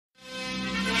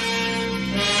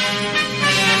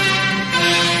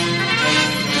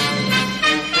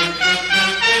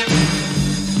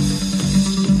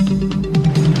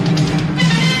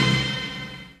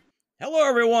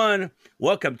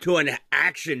Welcome to an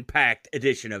action-packed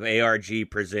edition of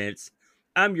ARG Presents.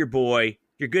 I'm your boy,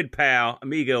 your good pal,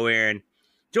 amigo Aaron,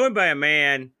 joined by a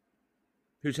man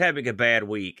who's having a bad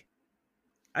week.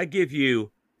 I give you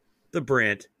the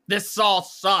Brent. This all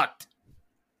sucked.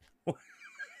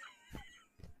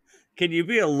 Can you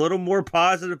be a little more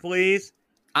positive, please?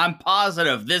 I'm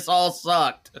positive. This all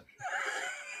sucked.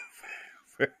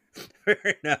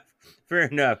 Fair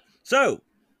enough. So,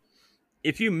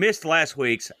 if you missed last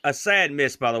week's, a sad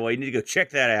miss, by the way, you need to go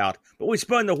check that out. But we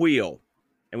spun the wheel,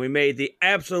 and we made the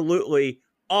absolutely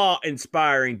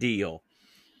awe-inspiring deal.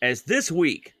 As this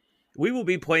week, we will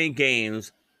be playing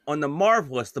games on the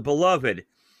marvelous, the beloved,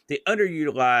 the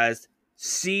underutilized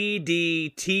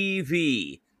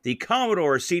CDTV, the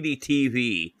Commodore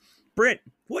CDTV. Brent,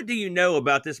 what do you know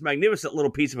about this magnificent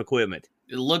little piece of equipment?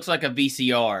 It looks like a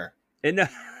VCR. And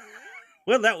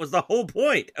well, that was the whole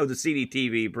point of the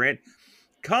CDTV, Brent.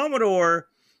 Commodore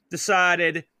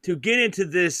decided to get into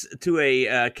this to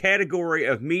a category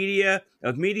of media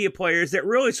players that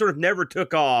really sort of never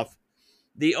took off.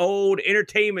 The old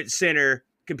entertainment center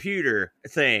computer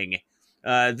thing.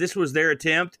 This was their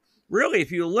attempt. Really,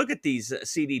 if you look at these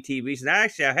CDTVs, and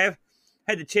actually I have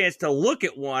had the chance to look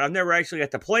at one. I've never actually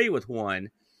got to play with one.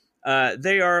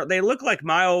 They look like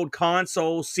my old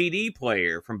console CD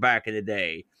player from back in the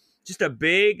day. Just a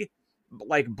big,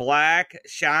 like black,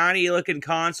 shiny looking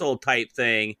console type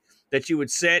thing that you would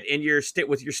set in your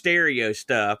with your stereo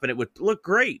stuff, and it would look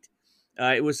great.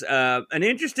 It was an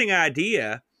interesting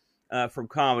idea from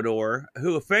Commodore,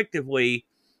 who effectively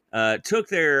took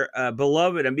their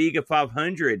beloved Amiga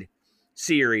 500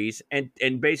 series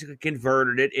and basically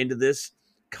converted it into this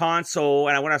console.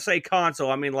 And when I say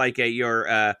console, I mean like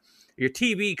your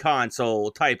TV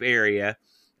console type area.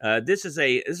 This is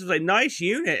a nice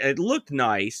unit. It looked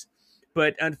nice,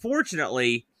 but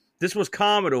unfortunately, this was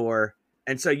Commodore,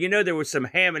 and so there was some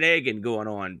ham and egging going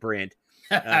on, Brent.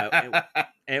 And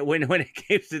when it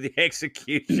came to the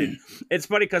execution, it's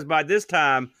funny because by this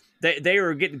time they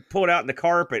were getting pulled out in the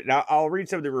carpet. And I'll read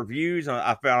some of the reviews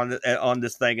I found on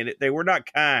this thing, and they were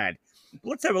not kind.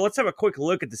 Let's have a quick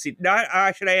look at the CD. Now,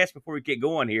 I should ask before we get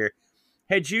going here.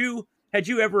 You've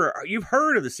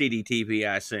heard of the CDTV?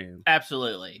 I assume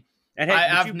Absolutely. And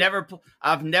I've never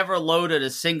loaded a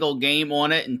single game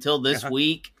on it until this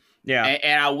week. Yeah,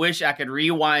 and I wish I could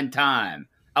rewind time.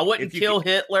 I wouldn't kill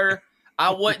Hitler. I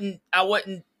wouldn't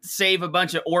save a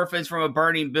bunch of orphans from a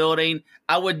burning building.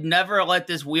 I would never let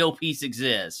this wheel piece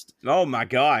exist. Oh my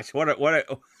gosh! What a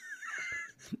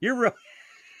you're right.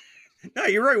 No,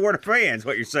 you're right. We're the fans.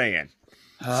 What you're saying.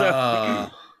 So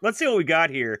let's see what we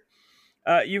got here.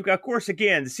 You've got, of course,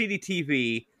 again, the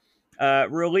CDTV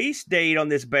release date on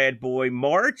this bad boy,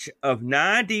 March of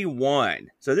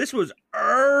 91. So this was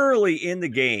early in the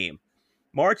game,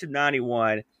 March of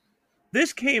 91.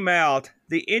 This came out,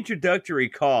 the introductory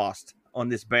cost on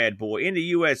this bad boy in the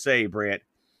USA, Brent,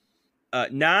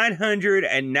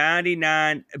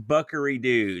 999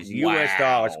 buckaroo-doos, wow. US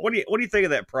dollars. What do you think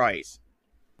of that price?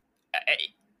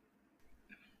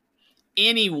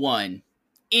 Anyone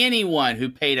who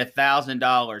paid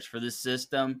 $1,000 for this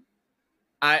system,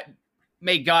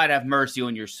 may God have mercy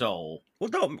on your soul. Well,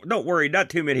 don't worry, not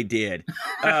too many did.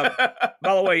 By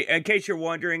the way, in case you're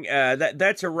wondering,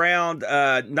 that's around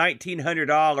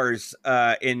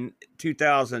 $1,900 in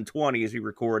 2020 as we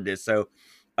record this. So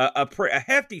a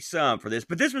hefty sum for this,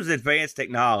 but this was advanced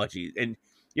technology, and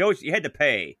you had to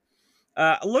pay.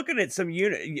 Looking at some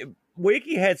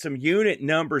Wiki had some unit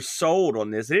numbers sold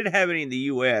on this. They didn't have any in the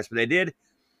U.S., but they did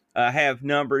have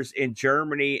numbers in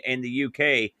Germany and the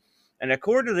U.K. And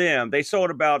according to them, they sold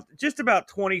about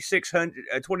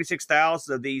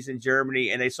 26,000 of these in Germany,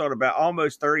 and they sold about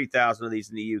almost 30,000 of these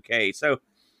in the U.K. So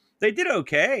they did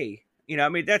okay.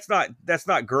 That's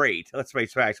not great. Let's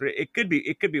face facts, but it could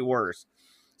be worse.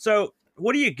 So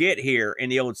what do you get here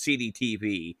in the old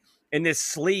CDTV in this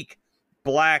sleek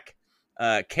black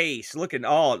case, looking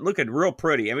real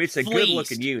pretty? I mean, it's a good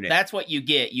looking unit. That's what you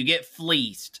get. You get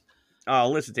fleeced. Oh,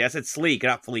 listen to me. I said sleek,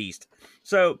 not fleeced.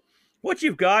 So what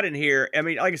you've got in here, I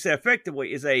mean, like I said,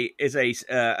 effectively is a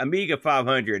Amiga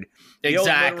 500. The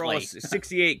exactly. Old Motorola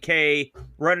 68K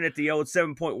running at the old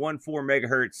 7.14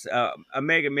 megahertz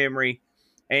Amiga memory,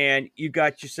 and you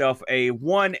got yourself a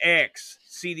 1X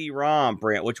CD-ROM,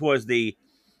 Brent, which was the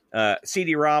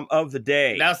CD-ROM of the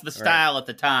day. That's the style at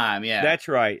the time. Yeah, that's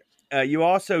right. You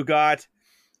also got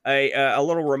a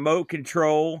little remote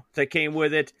control that came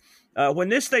with it. When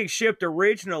this thing shipped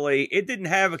originally, it didn't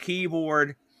have a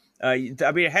keyboard.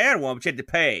 It had one, but you had to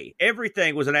pay.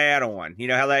 Everything was an add-on. You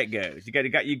know how that goes. You got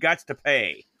to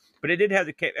pay, but it didn't have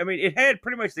it had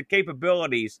pretty much the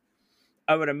capabilities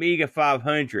of an Amiga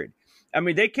 500. I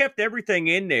mean, they kept everything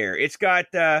in there. It's got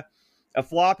a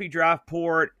floppy drive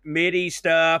port, MIDI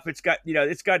stuff. It's got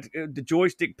the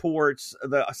joystick ports,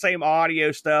 the same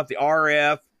audio stuff, the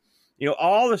RF,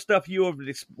 all the stuff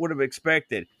you would have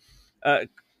expected.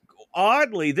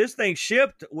 Oddly, this thing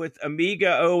shipped with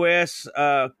Amiga OS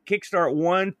Kickstart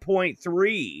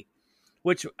 1.3,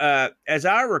 which, as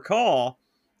I recall,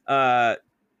 I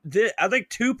think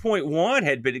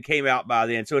 2.1 came out by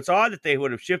then. So it's odd that they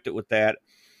would have shipped it with that.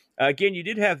 Again, you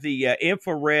did have the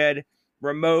infrared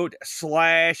remote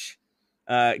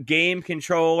 / game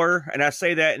controller, and I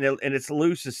say that in its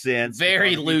loosest sense.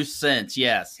 Very loose sense,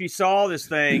 yes. If you saw this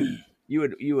thing,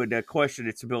 you would question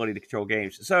its ability to control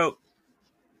games. So,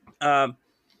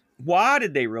 why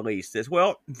did they release this?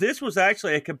 Well, this was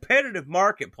actually a competitive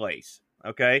marketplace.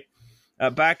 Okay,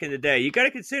 back in the day, you got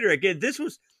to consider again. This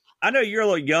was. I know you're a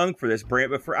little young for this,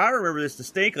 Brent, but I remember this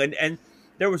distinctly, and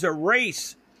there was a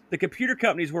race. The computer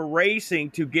companies were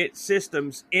racing to get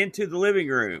systems into the living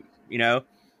room,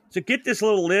 So get this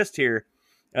little list here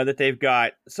that they've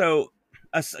got. So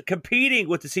competing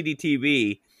with the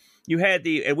CDTV, you had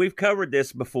and we've covered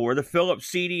this before, the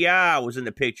Philips CDI was in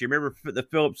the picture. Remember the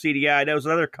Philips CDI? That was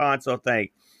another console thing.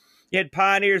 You had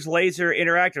Pioneer's Laser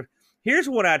Interactive. Here's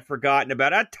what I'd forgotten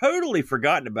about. I'd totally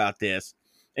forgotten about this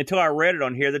until I read it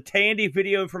on here. The Tandy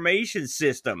Video Information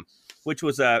System, which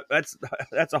was that's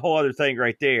a whole other thing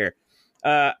right there.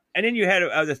 And then you had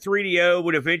the 3DO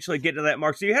would eventually get to that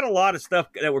mark. So you had a lot of stuff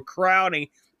that were crowding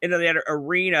into that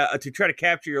arena to try to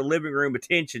capture your living room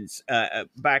attentions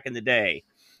back in the day.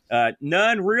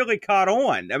 None really caught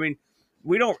on. I mean,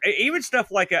 we don't even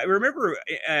stuff like remember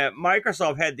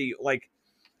Microsoft had the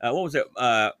what was it,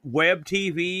 web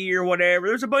TV or whatever.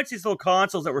 There's a bunch of these little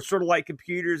consoles that were sort of like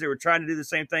computers. They were trying to do the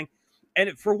same thing.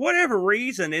 And for whatever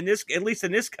reason, at least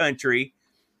in this country,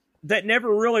 that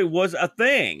never really was a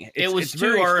thing. It was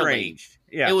too early. Strange.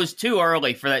 Yeah, it was too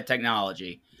early for that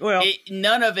technology. Well,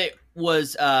 none of it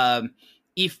was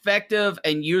effective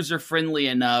and user friendly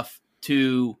enough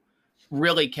to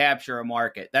really capture a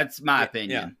market. That's my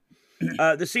opinion.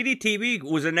 Yeah. The CDTV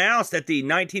was announced at the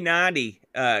 1990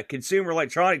 Consumer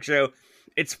Electronics Show.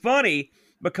 It's funny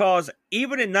because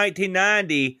even in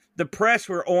 1990, the press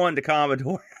were on the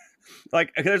Commodore.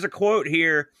 There's a quote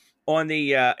here on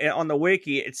the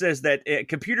wiki. It says that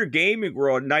Computer Gaming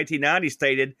World in 1990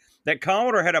 stated that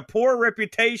Commodore had a poor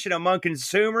reputation among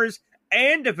consumers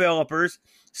and developers,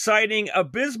 citing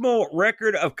abysmal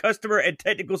record of customer and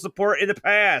technical support in the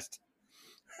past.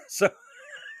 So,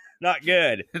 not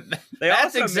good.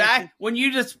 That's exact. When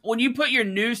you put your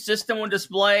new system on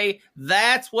display,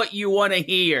 that's what you want to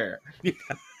hear.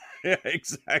 Yeah,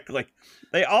 exactly.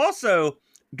 They also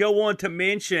go on to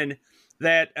mention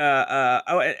that,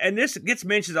 and this gets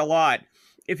mentioned a lot.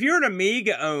 If you're an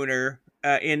Amiga owner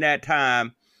in that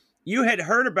time, you had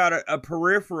heard about a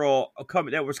peripheral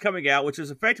that was coming out, which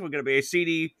was effectively going to be a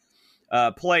CD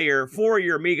player for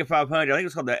your Amiga 500. I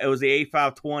think it was the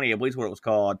A520, I believe is what it was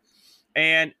called.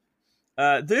 And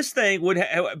this thing would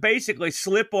basically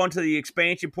slip onto the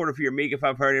expansion port of your Amiga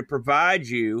 500 and provide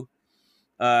you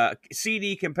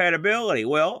CD compatibility.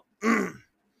 Well,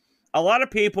 a lot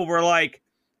of people were like,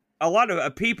 a lot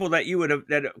of people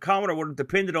that Commodore would have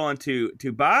depended on to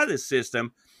buy this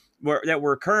system that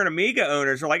were current Amiga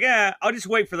owners are like, I'll just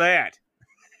wait for that.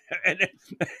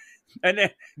 and then,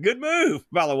 good move,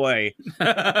 by the way.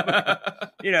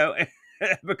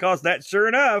 Because that, sure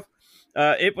enough,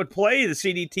 it would play the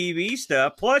CDTV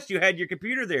stuff. Plus, you had your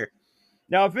computer there.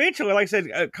 Now, eventually, like I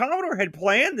said, Commodore had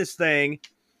planned this thing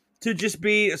to just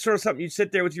be sort of something you'd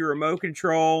sit there with your remote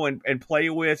control and play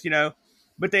with,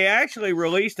 But they actually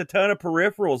released a ton of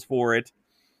peripherals for it,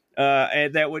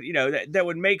 and that would, that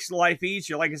would make life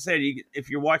easier. Like I said, if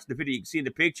you're watching the video, you can see in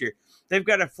the picture. They've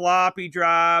got a floppy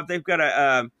drive. They've got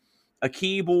a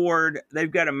keyboard.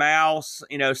 They've got a mouse.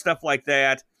 Stuff like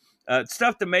that.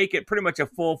 Stuff to make it pretty much a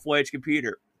full-fledged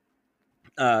computer.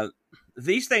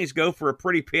 These things go for a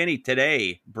pretty penny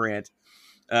today, Brent.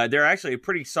 They're actually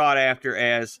pretty sought after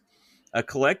as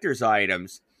collector's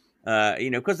items.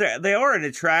 Because they are an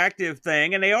attractive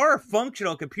thing, and they are a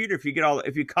functional computer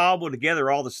if you cobble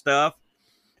together all the stuff.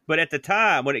 But at the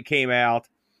time when it came out,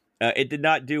 it did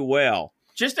not do well.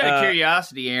 Just out of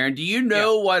curiosity, Aaron, do you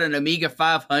know what an Amiga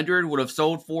 500 would have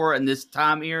sold for in this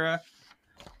time era?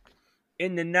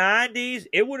 In the 90s,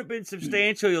 it would have been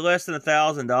substantially less than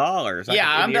 $1,000. Yeah,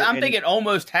 I'm thinking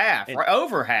almost half or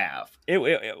over half.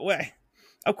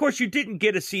 Of course, you didn't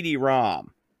get a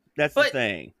CD-ROM. That's the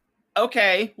thing.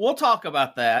 Okay, we'll talk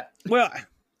about that. Well,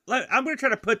 I'm going to try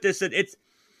to put this in.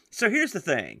 So here's the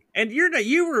thing, and you're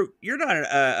not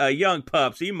a young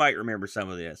pup, so you might remember some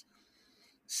of this.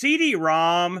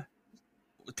 CD-ROM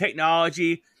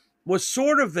technology was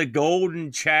sort of the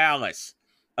golden chalice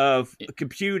of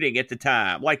computing at the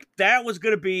time. Like that was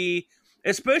going to be,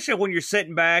 especially when you're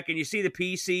sitting back and you see the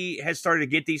PC has started to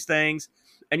get these things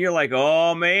and you're like,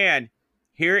 oh man,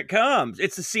 here it comes.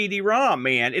 It's the CD-ROM,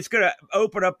 man. It's going to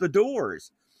open up the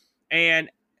doors. And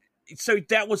so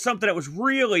that was something that was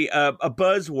really a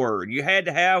buzzword. You had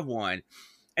to have one.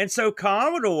 And so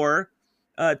Commodore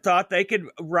thought they could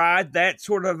ride that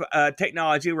sort of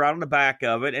technology right on the back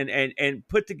of it and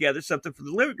put together something for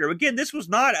the living room. Again, this was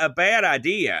not a bad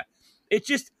idea. It's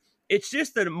just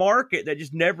the market that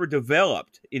just never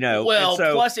developed, Well,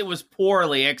 plus it was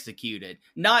poorly executed.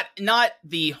 Not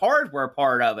the hardware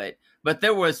part of it, but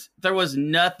there was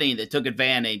nothing that took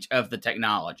advantage of the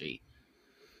technology.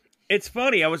 It's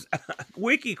funny.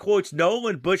 Wiki quotes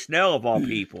Nolan Bushnell of all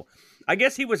people. I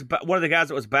guess he was one of the guys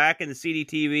that was back in the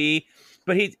CD-TV,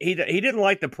 but he didn't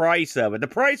like the price of it. The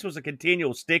price was a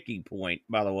continual sticking point,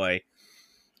 by the way.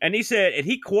 And he said, and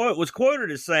he was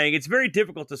quoted as saying, it's very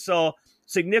difficult to sell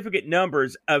significant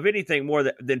numbers of anything more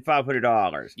than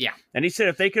 $500. Yeah. And he said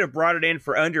if they could have brought it in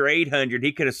for under $800,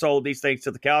 he could have sold these things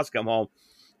till the cows come home.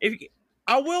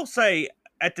 I will say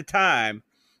at the time,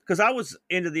 because I was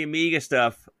into the Amiga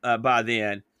stuff by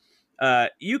then,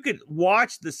 you could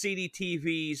watch the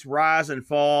CD-TV's rise and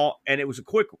fall, and it was a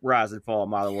quick rise and fall,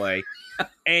 by the way.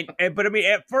 But I mean,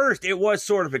 at first, it was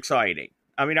sort of exciting.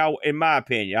 I mean, in my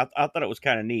opinion, I thought it was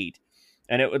kind of neat,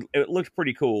 and it looked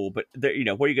pretty cool. But what are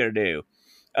you going to do?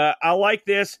 I like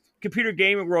this. Computer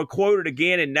Gaming World quoted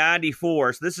again in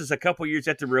 '94, so this is a couple years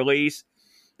after release.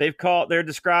 They're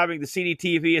describing the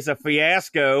CD-TV as a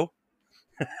fiasco,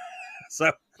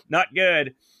 so not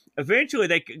good. Eventually,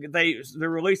 they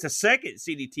released a second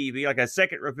CD-TV, like a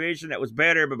second revision that was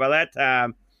better. But by that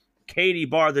time, Katie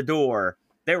barred the door.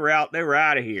 They were out. They were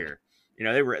out of here.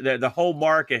 The whole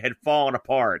market had fallen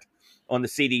apart on the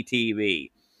CD-TV.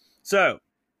 So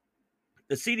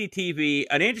the CD-TV,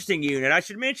 an interesting unit. I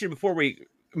should mention before we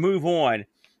move on,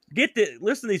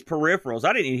 listen to these peripherals.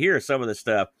 I didn't even hear some of this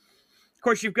stuff. Of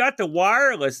course, you've got the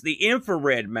wireless, the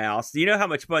infrared mouse. You know how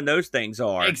much fun those things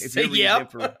are.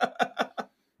 Yep.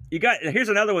 Here's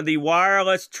another one, the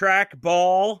wireless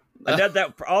trackball.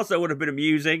 That also would have been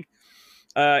amusing.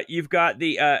 You've got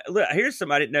here's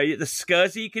some I didn't know, the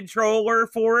SCSI controller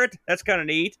for it. That's kind of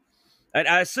neat. And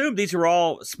I assume these are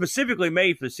all specifically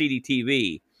made for the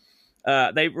CD-TV.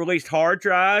 They released hard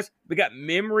drives. We got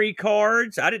memory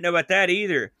cards. I didn't know about that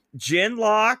either. Gen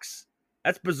locks.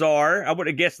 That's bizarre. I wouldn't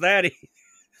have guessed that either.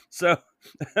 So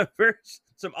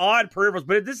some odd peripherals,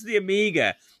 but this is the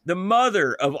Amiga, the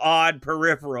mother of odd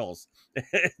peripherals.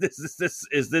 This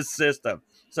is this system.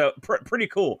 So pretty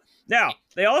cool. Now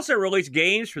they also released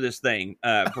games for this thing,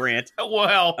 Brent.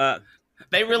 Well,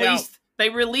 they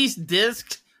released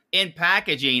discs in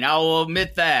packaging. I will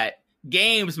admit that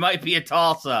games might be a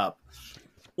toss-up.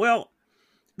 Well,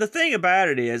 the thing about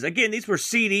it is, again, these were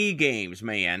CD games,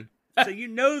 man. So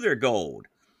they're gold.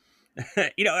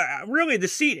 Really the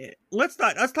CD. Let's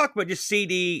talk about just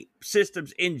CD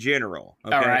systems in general.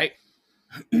 Okay? All right.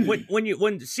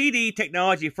 When CD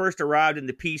technology first arrived in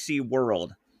the PC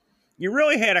world, you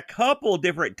really had a couple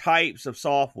different types of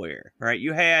software, right?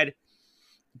 You had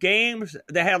games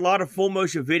that had a lot of full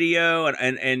motion video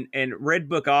and Red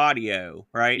Book audio,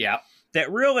 right? Yeah. That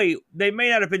really, they may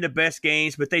not have been the best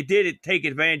games, but they did take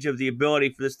advantage of the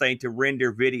ability for this thing to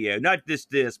render video, not just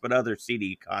this, but other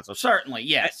CD consoles. Certainly,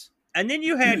 yes. And then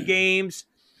you had games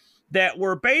that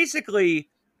were basically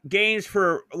games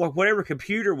for whatever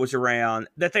computer was around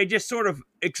that they just sort of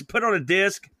put on a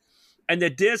disc, and the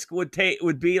disc would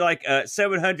be like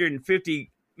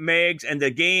 750 megs, and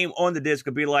the game on the disc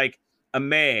would be like a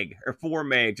meg or 4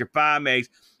 megs or 5 megs.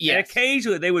 Yes. And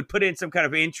occasionally they would put in some kind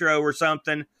of intro or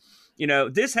something.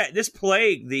 This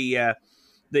plagued the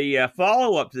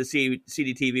follow-up to the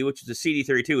CD-TV, which is the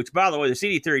CD32, which, by the way, the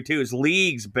CD32 is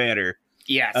leagues better.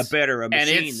 Yes. A better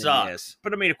machine and than this.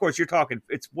 But, I mean, of course, you're talking,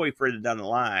 it's way further down the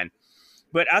line.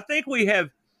 But I think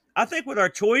with our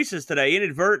choices today,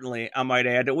 inadvertently, I might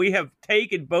add, that we have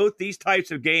taken both these types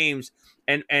of games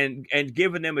and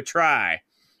given them a try.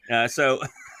 So,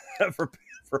 for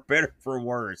better, for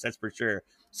worse, that's for sure.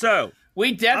 So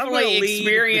we definitely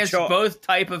experienced both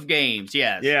type of games.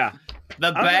 Yes. Yeah.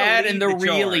 The bad and the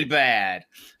really bad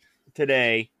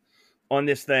today on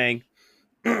this thing.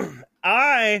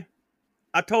 I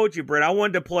told you, Brent, I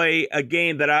wanted to play a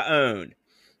game that I own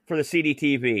for the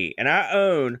CD-TV, and I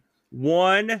own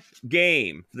one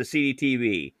game for the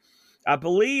CD-TV. I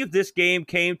believe this game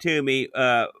came to me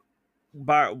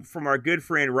from our good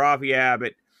friend Ravi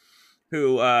Abbott,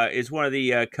 who is one of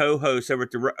the co-hosts over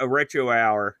at the Retro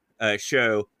Hour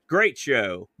show Great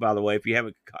show, by the way, if you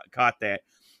haven't caught that.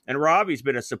 And Robbie's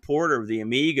been a supporter of the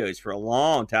Amigos for a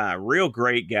long time. Real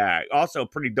great guy. Also a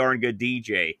pretty darn good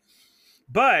DJ.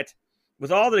 But with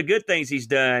all the good things he's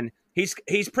done, he's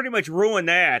pretty much ruined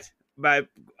that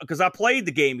because I played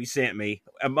the game he sent me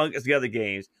amongst the other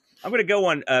games. I'm going to go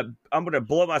on. I'm going to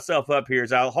blow myself up here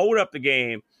as I'll hold up the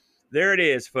game. There it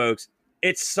is, folks.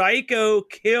 It's Psycho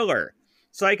Killer.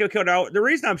 Psycho Killer. Now, the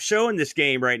reason I'm showing this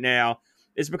game right now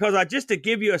is because just to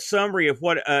give you a summary of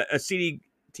what a CD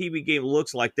TV game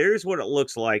looks like. There's what it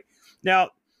looks like. Now,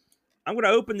 I'm going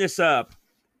to open this up,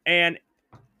 and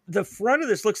the front of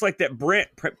this looks like that Brent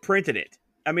printed it.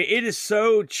 I mean, it is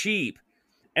so cheap.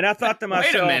 And I thought to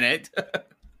myself, wait a minute.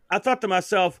 I thought to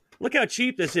myself, look how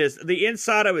cheap this is. The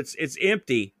inside of it's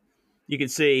empty, you can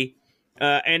see,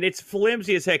 and it's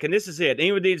flimsy as heck. And this is it. And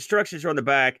even the instructions are on the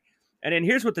back. And then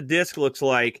here's what the disc looks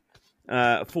like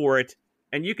for it.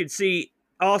 And you can see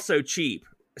also cheap.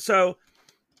 So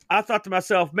I thought to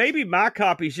myself, maybe my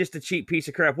copy is just a cheap piece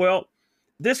of crap. Well,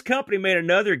 this company made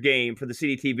another game for the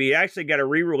CDTV. Actually got a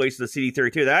re-release of the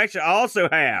CD32 that I actually also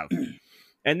have.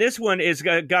 And this one is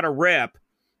got a rep.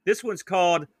 This one's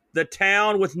called The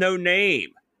Town with No Name.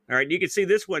 All right, you can see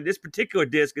this one. This particular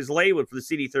disc is labeled for the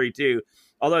CD32,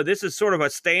 although this is sort of a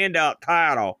standout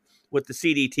title with the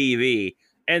CDTV.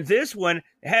 And this one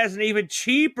has an even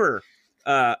cheaper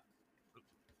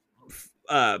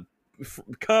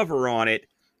cover on it,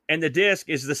 and the disc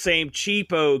is the same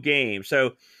cheapo game.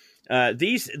 So they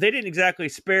didn't exactly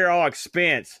spare all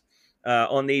expense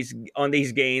on these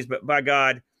games, but by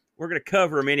God, we're going to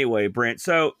cover them anyway, Brent.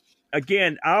 So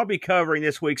again, I'll be covering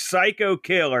this week Psycho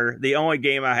Killer, the only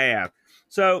game I have.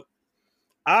 So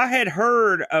I had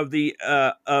heard of the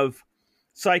of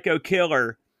Psycho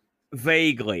Killer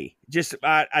vaguely. Just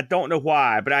I don't know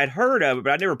why, but I'd heard of it,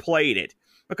 but I never played it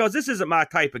because this isn't my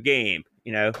type of game,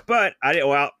 you know. But I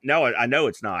know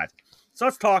it's not. So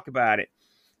let's talk about it.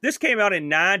 This came out in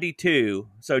 '92,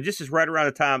 so just as right around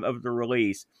the time of the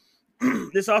release.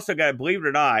 This also got, believe it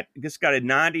or not, this got a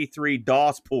 '93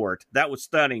 DOS port. That was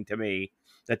stunning to me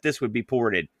that this would be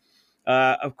ported.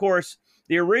 Of course,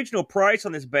 the original price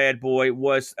on this bad boy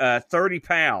was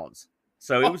 £30.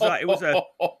 So it was well,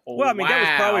 I mean, wow. That was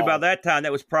probably by that time.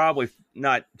 That was probably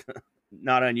not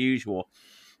unusual.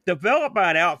 Developed by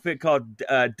an outfit called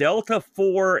Delta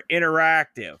 4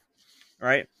 Interactive,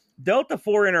 right? Delta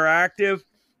 4 Interactive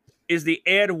is the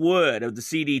Ed Wood of the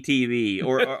CDTV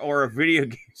or of video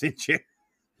games in general.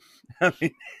 I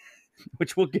mean,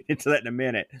 which we'll get into that in a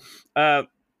minute.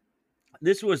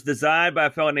 This was designed by a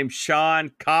fellow named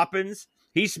Sean Coppins.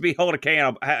 He used to be held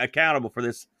accountable for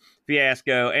this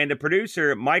fiasco. And the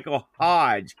producer, Michael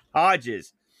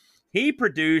Hodges, he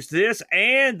produced this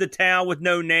and The Town with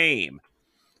No Name,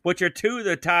 which are two of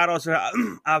the titles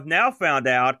I've now found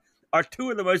out are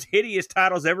two of the most hideous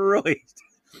titles ever released.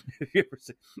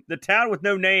 The Town with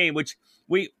No Name, which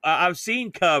I've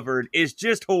seen covered, is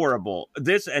just horrible.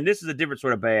 This is a different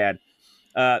sort of bad.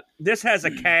 This has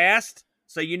a cast,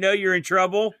 so you know you're in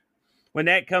trouble when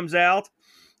that comes out.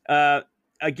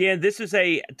 Again, this is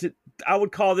I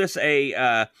would call this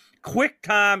a quick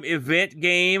time event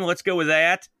game. Let's go with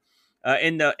that.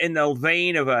 In the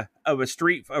vein of a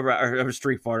street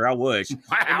fighter, I wish.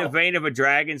 Wow. In the vein of a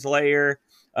Dragon's Lair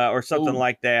or something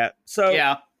like that. So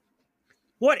yeah.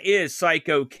 What is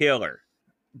Psycho Killer,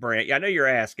 Brent? I know you're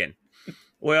asking.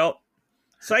 Well,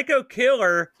 Psycho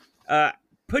Killer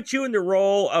puts you in the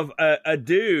role of a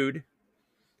dude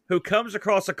who comes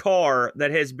across a car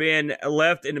that has been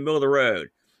left in the middle of the road.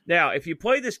 Now, if you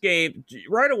play this game,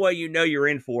 right away you know you're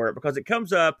in for it because it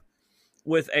comes up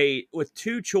with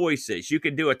two choices. You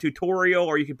can do a tutorial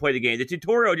or you can play the game. The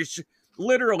tutorial just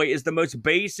literally is the most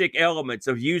basic elements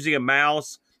of using a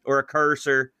mouse or a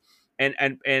cursor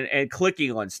and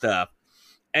clicking on stuff.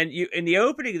 And you, in the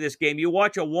opening of this game, you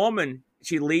watch a woman.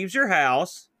 She leaves her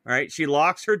house, right? She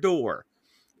locks her door.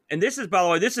 And this is, by the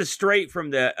way, this is straight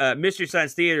from the Mystery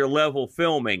Science Theater level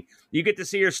filming. You get to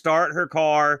see her start her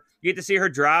car. You get to see her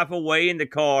drive away in the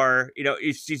car. You know,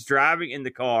 she's driving in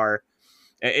the car.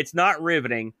 It's not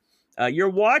riveting. You're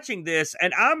watching this,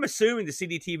 and I'm assuming the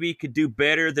CDTV could do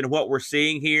better than what we're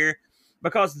seeing here,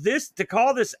 because to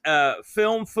call this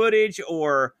film footage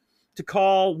or to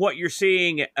call what you're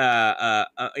seeing,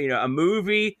 a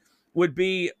movie would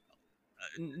be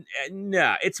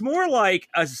no. It's more like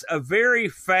a very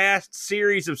fast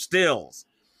series of stills,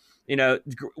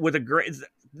 with a great.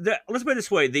 Let's put it this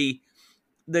way: the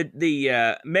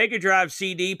Mega Drive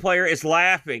CD player is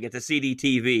laughing at the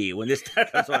CDTV when this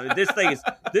comes on. This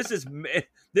is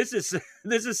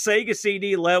Sega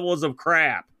CD levels of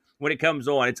crap when it comes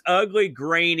on. It's ugly,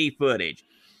 grainy footage.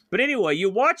 But anyway, you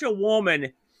watch a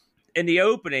woman in the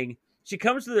opening, she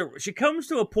comes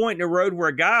to a point in the road where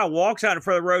a guy walks out in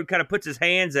front of the road, kind of puts his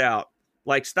hands out,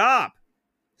 like, stop.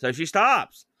 So she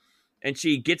stops, and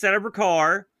she gets out of her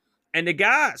car, and the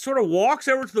guy sort of walks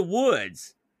over to the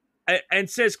woods and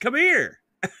says, come here.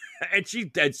 And she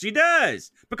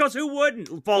does, because who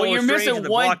wouldn't follow? Well, you're missing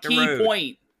one key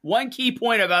point. One key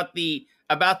point about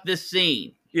this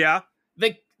scene. Yeah,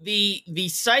 the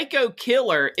psycho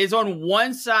killer is on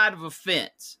one side of a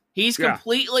fence. He's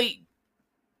completely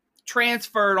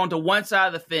transferred onto one side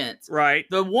of the fence. Right.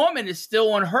 The woman is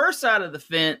still on her side of the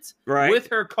fence with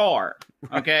her car.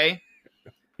 Okay.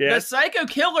 Yes. The psycho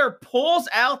killer pulls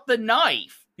out the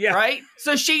knife. Yeah. Right.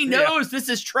 So she knows this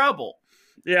is trouble.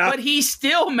 Yeah. But he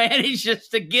still manages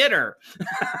to get her.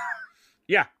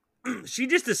 Yeah. She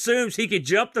just assumes he could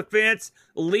jump the fence,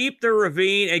 leap the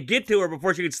ravine, and get to her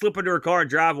before she could slip into her car and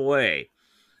drive away.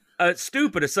 A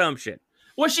stupid assumption.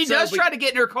 Well, she does try to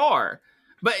get in her car.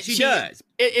 But she does.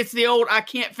 It's the old I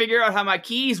can't figure out how my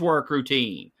keys work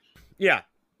routine. Yeah.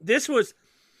 This was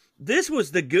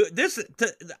the good.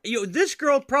 This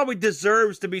girl probably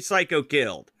deserves to be psycho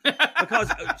killed because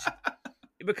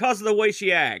of the way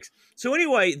she acts. So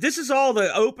anyway, this is all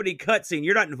the opening cutscene.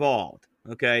 You're not involved,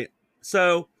 okay?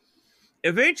 So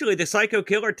eventually, the psycho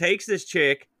killer takes this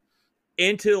chick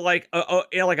into like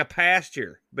a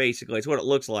pasture. Basically, it's what it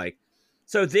looks like.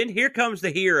 So then here comes the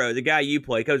hero, the guy you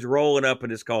play, comes rolling up in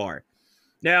his car.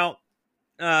 Now,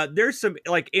 there's some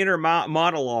like inner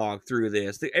monologue through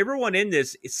this. Everyone in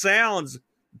this sounds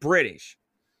British.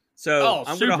 So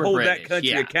I'm going to hold that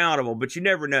country accountable, but you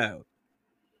never know.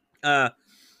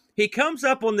 He comes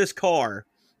up on this car,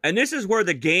 and this is where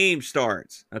the game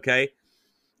starts, okay?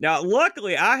 Now,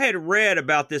 luckily, I had read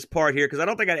about this part here because I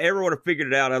don't think I'd ever would have figured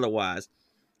it out otherwise.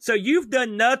 So you've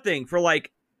done nothing for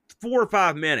like 4 or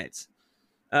 5 minutes.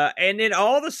 And then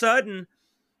all of a sudden,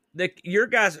 your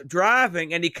guy's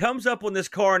driving, and he comes up on this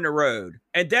car in the road.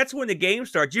 And that's when the game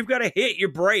starts. You've got to hit your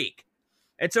brake.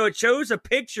 And so it shows a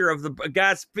picture of the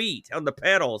guy's feet on the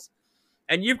pedals.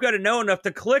 And you've got to know enough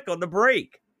to click on the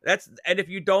brake. And if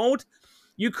you don't,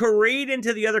 you careened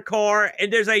into the other car,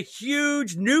 and there's a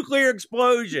huge nuclear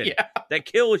explosion that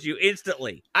kills you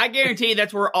instantly. I guarantee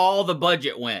that's where all the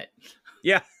budget went.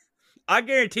 Yeah. I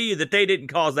guarantee you that they didn't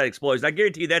cause that explosion. I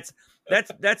guarantee you that's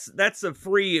some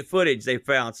free footage they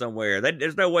found somewhere.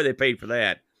 There's no way they paid for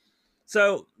that.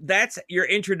 So that's your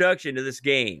introduction to this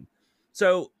game.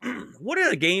 So what are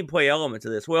the gameplay elements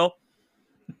of this? Well,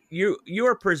 you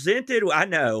are presented. I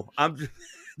know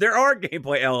there are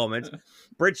gameplay elements.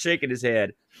 Britt's shaking his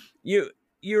head.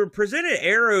 You're presented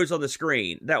arrows on the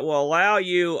screen that will allow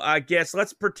you, I guess,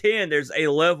 let's pretend there's a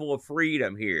level of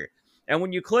freedom here. And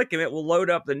when you click them, it will load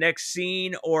up the next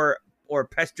scene or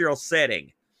pastoral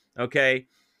setting. Okay?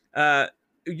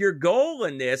 Your goal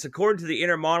in this, according to the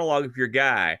inner monologue of your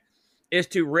guy, is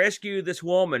to rescue this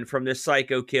woman from this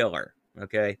psycho killer.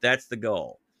 Okay? That's the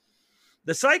goal.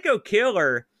 The psycho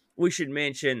killer, we should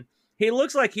mention, he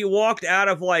looks like he walked out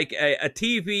of like a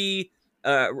TV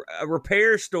a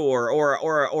repair store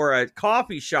or a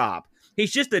coffee shop.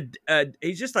 He's just a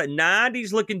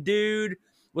 90s looking dude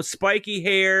with spiky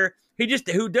hair.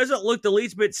 Who doesn't look the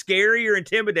least bit scary or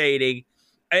intimidating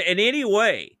in any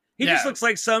way. He just looks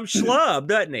like some schlub,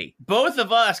 doesn't he? Both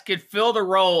of us could fill the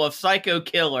role of psycho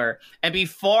killer and be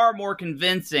far more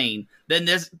convincing than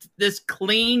this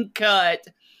clean cut,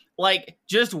 like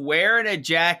just wearing a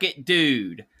jacket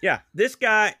dude. Yeah, this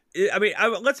guy. I mean,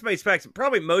 let's face facts.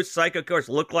 Probably most psycho killers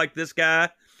look like this guy.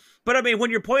 But I mean, when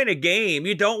you're playing a game,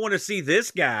 you don't want to see this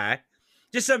guy.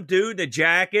 Just some dude in a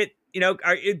jacket.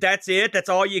 That's it. That's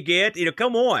all you get.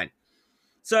 Come on.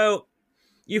 So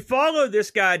you follow this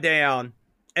guy down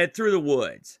and through the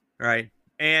woods, right?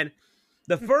 And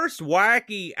the first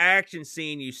wacky action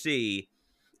scene you see,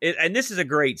 and this is a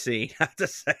great scene, I have to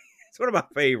say. It's one of my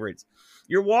favorites.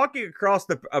 You're walking across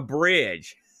a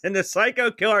bridge, and the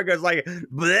psycho killer goes like,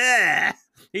 bleh!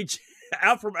 He's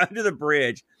out from under the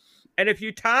bridge. And if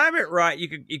you time it right,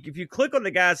 if you click on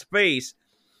the guy's face,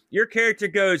 your character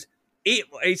goes, he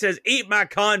says, eat my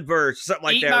Converse, something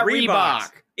like that. Eat my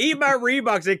Reebok. Eat my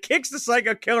Reeboks. It kicks the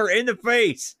psycho killer in the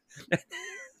face.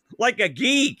 Like a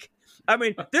geek. I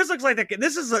mean, this looks like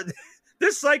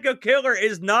this psycho killer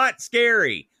is not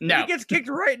scary. No. He gets kicked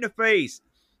right in the face.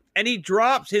 And he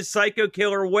drops his psycho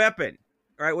killer weapon,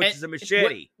 right, which is a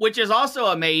machete. Which is also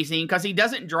amazing because he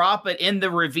doesn't drop it in the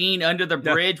ravine under the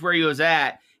bridge where he was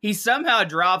at. He somehow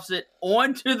drops it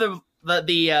onto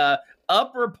the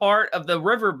upper part of the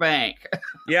riverbank.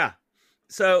 Yeah.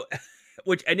 So,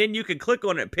 and then you can click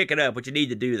on it and pick it up, but you need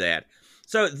to do that.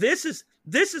 So this is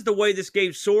the way this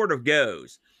game sort of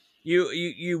goes.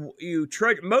 You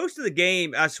trudge. Most of the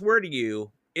game, I swear to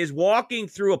you, is walking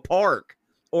through a park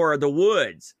or the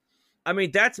woods. I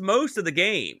mean, that's most of the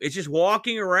game. It's just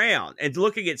walking around and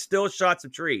looking at still shots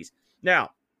of trees.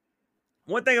 Now,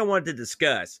 one thing I wanted to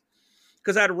discuss,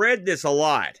 because I'd read this a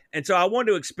lot, and so I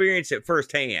wanted to experience it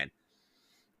firsthand.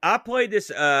 I played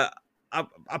this. I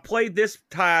played this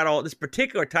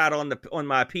particular title on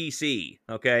my PC.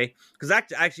 Okay, because I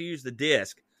actually used the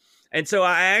disc, and so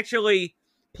I actually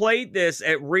played this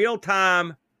at real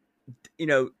time.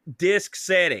 Disc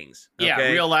settings. Okay?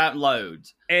 Yeah, real out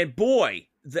loads. And boy,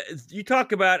 you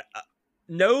talk about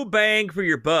no bang for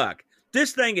your buck.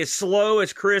 This thing is slow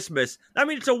as Christmas. I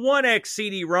mean, it's a 1X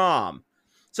CD-ROM,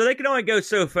 so they can only go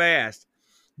so fast.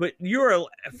 But you're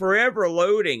forever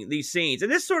loading these scenes.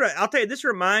 And I'll tell you, this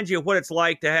reminds you of what it's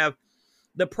like to have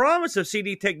the promise of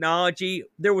CD technology.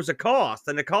 There was a cost,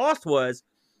 and the cost was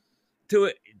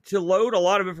to load a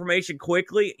lot of information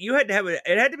quickly. You had to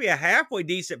it had to be a halfway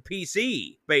decent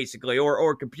PC, basically,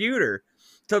 or computer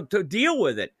to deal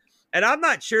with it. And I'm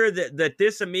not sure that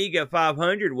this Amiga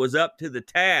 500 was up to the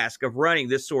task of running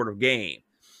this sort of game.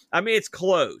 I mean, it's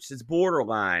close. It's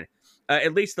borderline.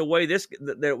 At least the way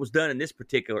that it was done in this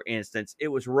particular instance, it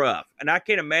was rough. And I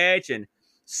can imagine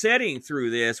setting through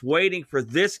this, waiting for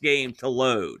this game to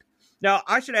load. Now,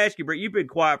 I should ask you, Brett, you've been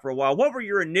quiet for a while. What were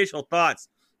your initial thoughts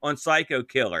on Psycho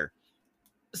Killer?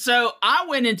 So I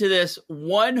went into this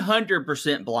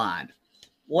 100% blind.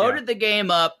 Loaded the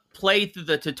game up, played through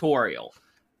the tutorial.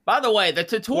 By the way, the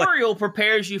tutorial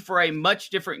prepares you for a much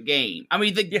different game. I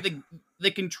mean,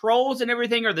 the controls and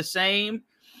everything are the same,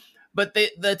 but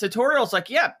the tutorial's like,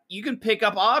 you can pick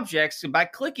up objects by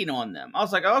clicking on them. I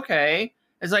was like, okay.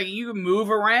 It's like you can move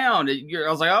around. I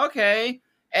was like, okay.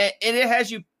 And it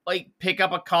has you like pick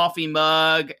up a coffee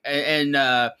mug and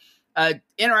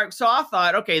interact. So I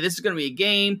thought, okay, this is going to be a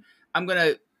game. I'm going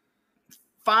to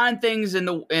find things in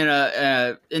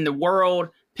the world,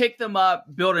 pick them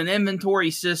up, build an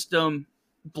inventory system,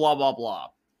 blah, blah, blah.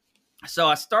 So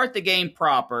I start the game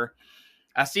proper.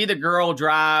 I see the girl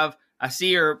drive. I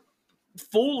see her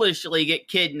foolishly get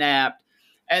kidnapped.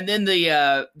 And then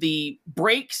the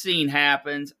break scene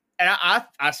happens. And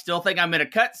I still think I'm in a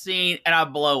cutscene and I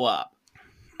blow up.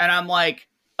 And I'm like,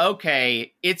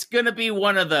 okay, it's going to be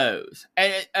one of those.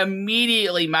 And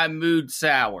immediately my mood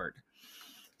soured.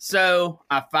 So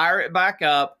I fire it back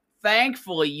up.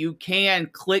 Thankfully, you can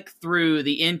click through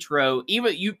the intro.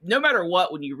 No matter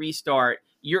what, when you restart,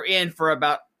 you're in for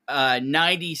about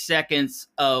 90 seconds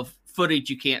of footage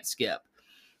you can't skip.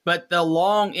 But the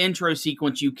long intro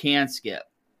sequence you can skip.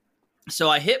 So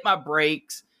I hit my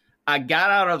brakes. I got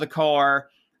out of the car,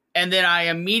 and then I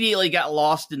immediately got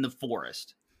lost in the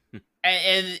forest.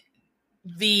 And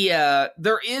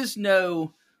there is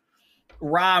no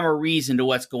rhyme or reason to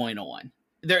what's going on.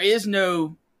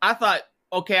 I thought,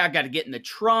 okay, I got to get in the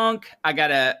trunk.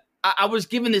 I was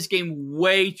giving this game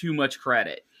way too much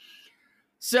credit.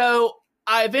 So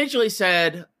I eventually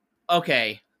said,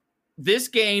 okay, this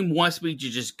game wants me to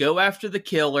just go after the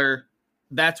killer.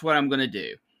 That's what I'm going to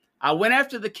do. I went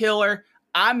after the killer.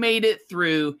 I made it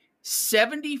through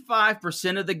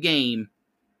 75% of the game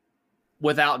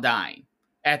without dying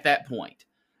at that point.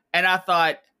 And I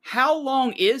thought, how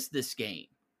long is this game?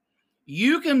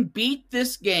 You can beat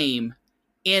this game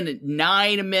in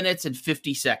 9 minutes and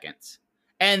 50 seconds.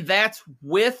 And that's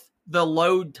with the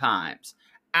load times.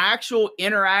 Actual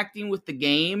interacting with the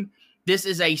game, this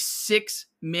is a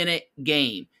 6-minute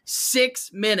game.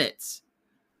 6 minutes.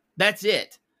 That's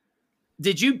it.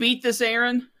 Did you beat this,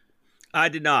 Aaron? I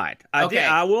did not.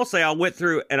 I will say I went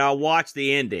through and I watched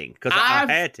the ending because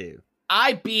I had to.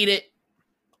 I beat it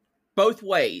both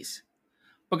ways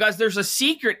because there's a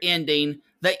secret ending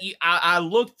that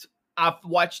I've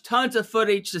watched tons of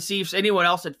footage to see if anyone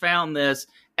else had found this,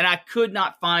 and I could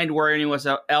not find where anyone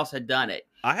else had done it.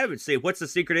 I haven't seen. What's the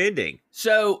secret ending?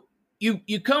 So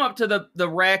you come up to the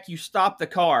wreck, you stop the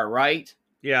car, right?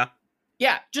 Yeah.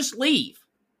 Yeah, just leave.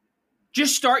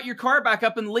 Just start your car back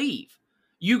up and leave.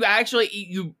 Your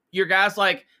guy's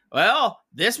like, well,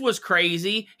 this was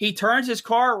crazy. He turns his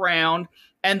car around,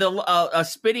 and a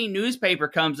spinning newspaper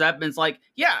comes up and it's like,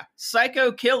 yeah,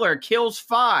 Psycho Killer kills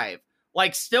 5,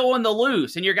 like still on the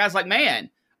loose. And your guy's like, man,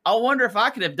 I wonder if I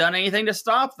could have done anything to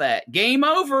stop that. Game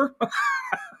over.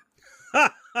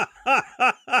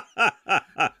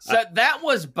 So that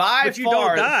was by but you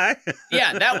far. Don't die.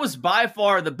 Yeah, that was by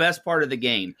far the best part of the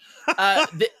game.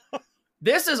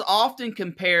 This is often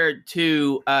compared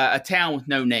to A Town with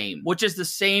No Name, which is the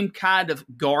same kind of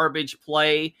garbage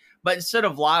play, but instead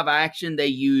of live action, they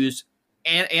use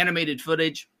animated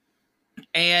footage.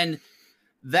 And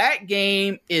that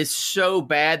game is so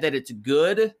bad that it's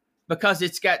good. because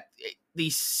it's got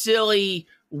these silly,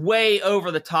 way over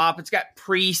the top. It's got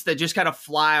priests that just kind of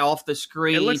fly off the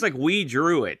screen. It looks like we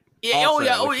drew it.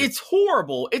 It's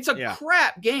horrible. It's a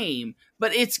crap game,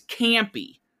 but it's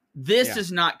campy. This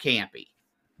is not campy.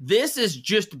 This is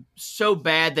just so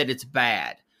bad that it's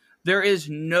bad. There is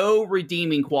no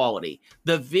redeeming quality.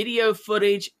 The video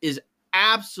footage is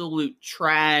absolute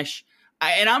trash.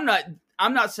 I'm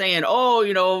not saying,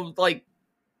 like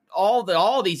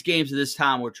all these games at this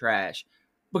time were trash,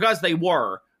 because they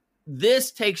were.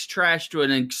 This takes trash to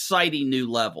an exciting new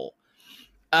level.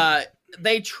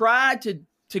 They tried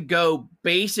to go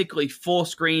basically full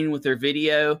screen with their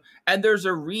video, and there's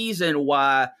a reason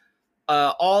why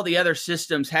all the other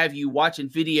systems have you watching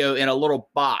video in a little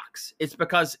box. It's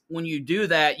because when you do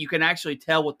that, you can actually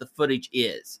tell what the footage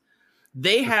is.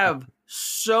 They have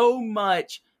so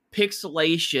much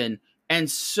pixelation and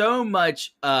so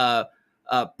much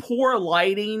poor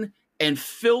lighting and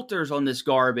filters on this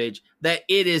garbage that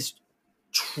it is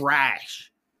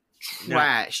trash.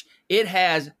 Trash. Yeah. It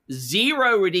has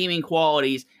zero redeeming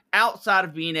qualities outside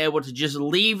of being able to just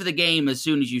leave the game as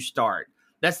soon as you start.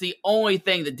 That's the only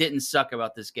thing that didn't suck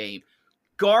about this game.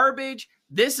 Garbage.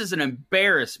 This is an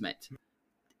embarrassment.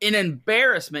 An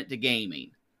embarrassment to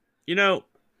gaming.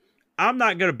 I'm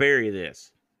not going to bury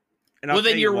this. And well,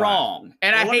 then you're wrong.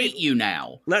 And I hate you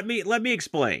now. Let me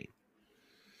explain.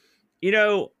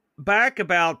 Back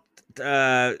about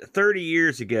 30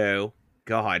 years ago,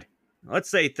 God, let's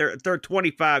say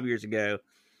 25 years ago,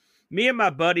 me and my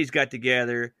buddies got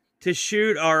together to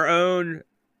shoot our own,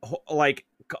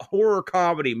 horror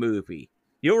comedy movie.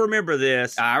 You'll remember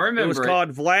this. I remember. It was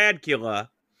called Vladkula,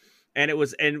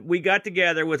 and we got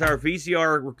together with our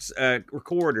VCR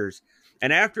recorders,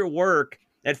 and after work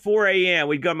at 4 a.m.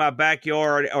 we'd go in my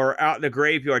backyard or out in the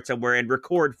graveyard somewhere and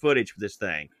record footage for this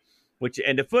thing.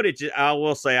 And the footage, I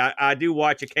will say, I do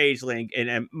watch occasionally and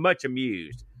am much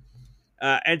amused.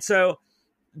 And so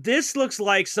this looks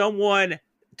like someone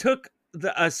took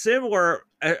a similar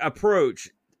approach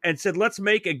and said, let's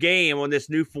make a game on this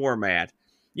new format.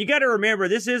 You got to remember,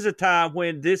 this is a time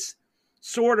when this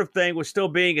sort of thing was still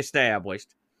being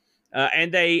established.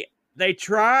 And they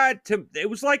tried to, it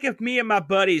was like if me and my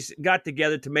buddies got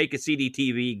together to make a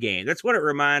CDTV game. That's what it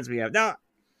reminds me of. Now,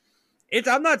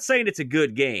 I'm not saying it's a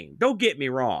good game. Don't get me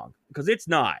wrong, because it's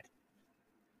not.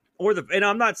 And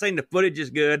I'm not saying the footage is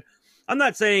good. I'm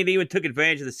not saying it even took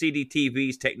advantage of the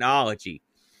CDTV's technology.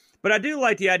 But I do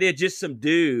like the idea of just some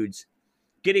dudes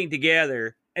getting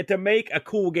together and to make a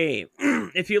cool game.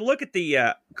 If you look at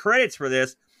the credits for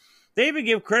this, they even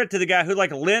give credit to the guy who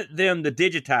lent them the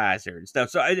digitizer and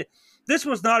stuff. So this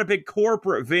was not a big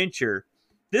corporate venture.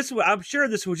 I'm sure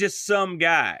this was just some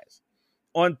guys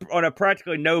on a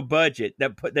practically no budget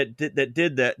that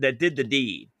did the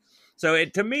deed. So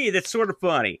to me, that's sort of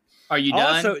funny. Are you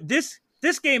done? Also,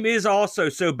 this game is also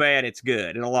so bad it's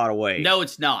good in a lot of ways. No,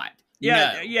 it's not.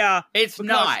 Yeah, no. Yeah. It's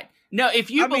not. No,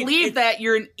 if you believe that,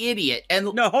 you're an idiot.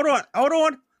 And no, hold on.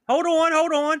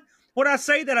 When I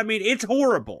say that, I mean it's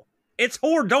horrible. It's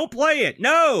horrible. Don't play it.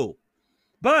 No.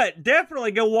 But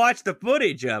definitely go watch the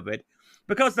footage of it,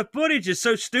 because the footage is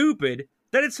so stupid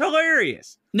that it's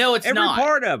hilarious. No, it's not. Every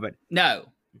part of it. No.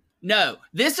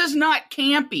 This is not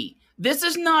campy. This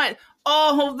is not,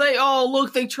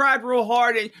 look, they tried real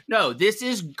hard. No, this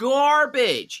is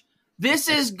garbage. This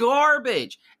is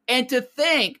garbage. And to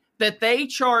think that they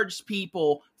charged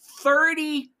people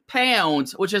 £30,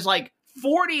 which is like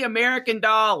 $40 American,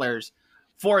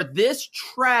 for this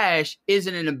trash is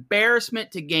an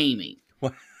embarrassment to gaming.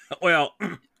 Well,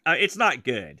 it's not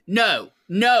good. No.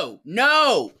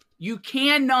 You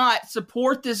cannot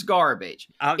support this garbage.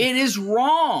 It is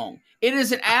wrong. It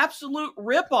is an absolute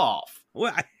ripoff.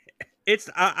 Well,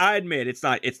 I admit it's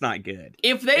not good.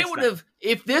 If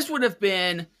this would have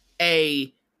been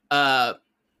a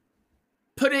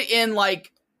put it in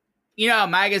how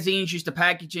magazines used to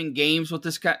package in games with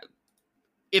this kind.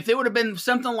 If it would have been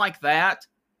something like that,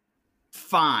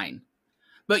 fine.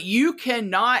 But you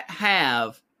cannot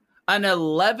have an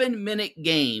 11-minute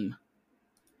game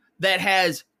that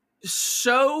has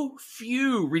so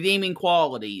few redeeming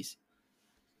qualities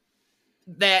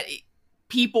that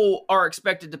people are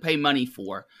expected to pay money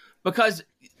for, because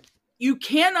you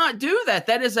cannot do that.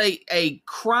 That is a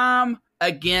crime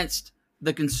against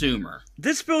the consumer.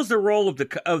 This fills the role of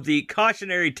the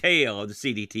cautionary tale of the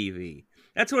CDTV.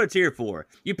 That's what it's here for.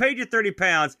 You paid your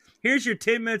 £30. Here's your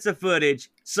 10 minutes of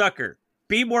footage. Sucker.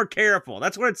 Be more careful.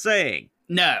 That's what it's saying.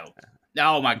 No.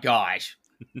 Oh my gosh.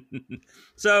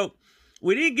 So,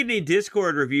 we didn't get any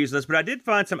Discord reviews on this, but I did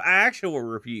find some actual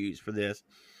reviews for this.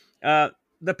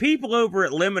 The people over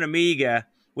at Lemon Amiga,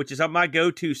 which is my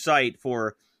go-to site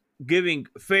for giving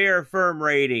fair, firm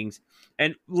ratings.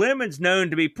 And Lemon's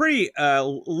known to be pretty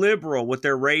liberal with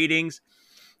their ratings.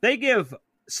 They give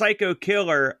Psycho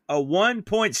Killer a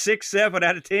 1.67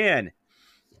 out of 10.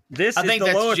 This is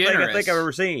the lowest thing I think I've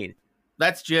ever seen.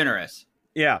 That's generous.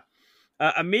 Yeah.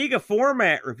 Amiga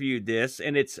Format reviewed this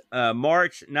in its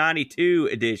March 92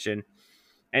 edition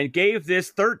and gave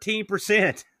this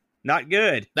 13%. Not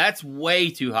good. That's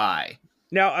way too high.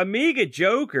 Now, Amiga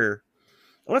Joker,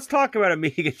 let's talk about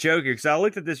Amiga Joker because I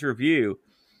looked at this review.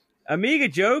 Amiga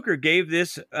Joker gave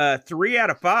this 3 out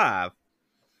of 5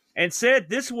 and said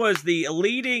this was the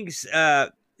leading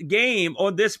game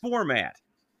on this format.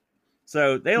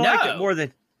 So they liked it more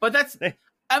than... But that's...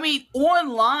 I mean,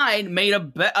 Online made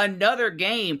another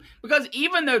game because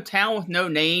even though Town with No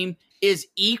Name is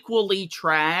equally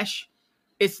trash,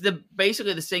 it's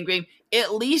basically the same game.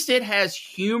 At least it has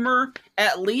humor.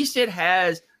 At least it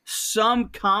has some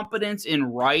competence in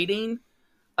writing.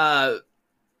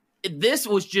 This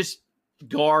was just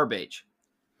garbage.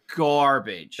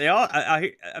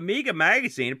 Amiga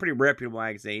Magazine, a pretty reputable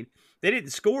magazine, they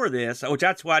didn't score this, which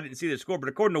that's why I didn't see the score. But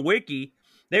according to Wiki,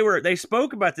 they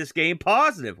spoke about this game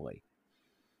positively,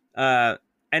 and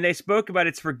they spoke about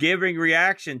its forgiving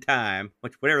reaction time,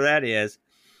 which whatever that is.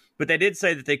 But they did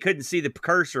say that they couldn't see the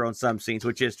cursor on some scenes,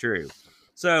 which is true.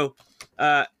 So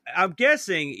I'm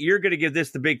guessing you're going to give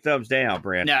this the big thumbs down,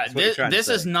 Brent. Now, this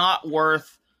is not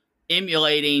worth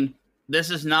emulating. This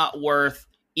is not worth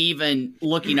even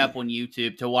looking up on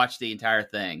YouTube to watch the entire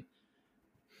thing,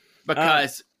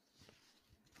 because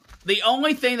the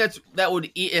only thing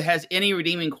it has any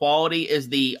redeeming quality is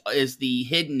the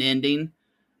hidden ending,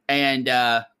 and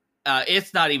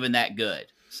it's not even that good.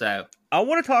 So I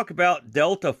want to talk about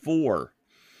Delta 4,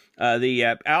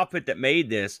 the outfit that made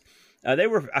this. They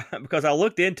were because I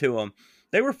looked into them.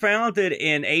 They were founded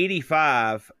in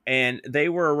 '85, and they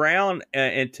were around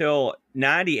until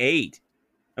 '98.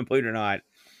 Believe it or not,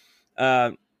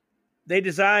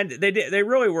 they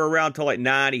really were around until like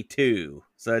 '92.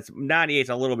 So it's 98's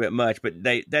a little bit much, but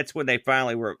that's when they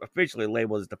finally were officially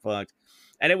labeled as defunct.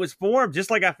 And it was formed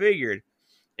just like I figured.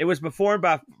 It was formed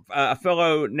by a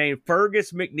fellow named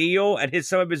Fergus McNeil and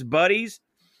some of his buddies.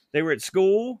 They were at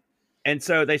school, and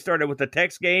so they started with a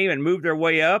text game and moved their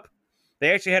way up.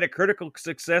 They actually had a critical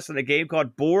success in a game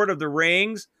called Board of the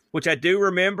Rings, which I do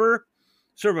remember,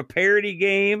 sort of a parody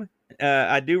game.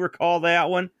 I do recall that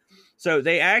one. So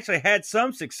they actually had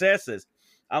some successes.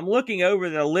 I'm looking over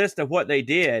the list of what they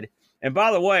did. And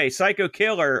by the way, Psycho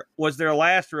Killer was their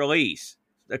last release,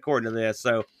 according to this.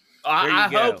 So I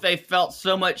hope they felt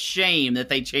so much shame that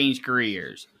they changed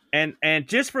careers. And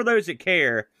just for those that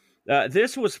care,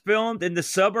 this was filmed in the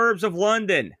suburbs of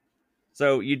London.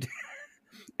 So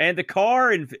and the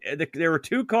car, and there were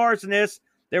 2 cars in this.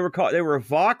 They were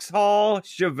Vauxhall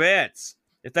Chevettes,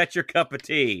 if that's your cup of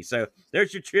tea. So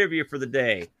there's your trivia for the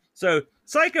day. So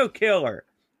Psycho Killer,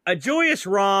 a joyous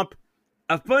romp,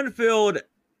 a fun-filled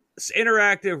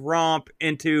interactive romp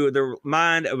into the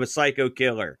mind of a psycho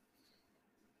killer.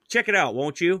 Check it out,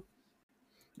 won't you?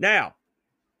 Now,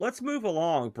 let's move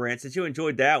along, Brent, since you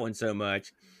enjoyed that one so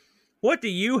much. What do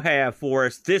you have for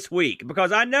us this week?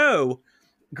 Because I know,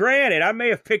 granted, I may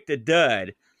have picked a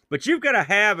dud, but you've got a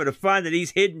habit of finding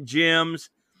these hidden gems.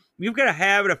 You've got a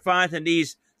habit of finding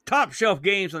these top-shelf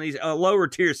games on these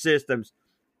lower-tier systems.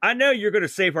 I know you're going to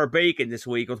save our bacon this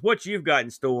week with what you've got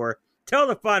in store. Tell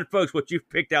the fine folks what you've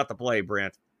picked out to play,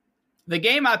 Brent. The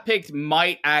game I picked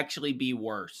might actually be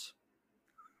worse.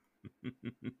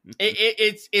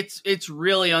 It's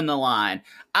really on the line.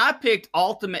 I picked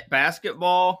Ultimate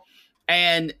Basketball,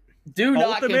 and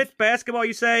Ultimate Basketball,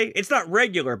 you say? It's not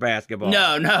regular basketball.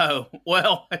 No.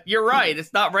 Well, you're right.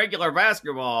 It's not regular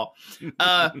basketball.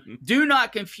 Do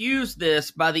not confuse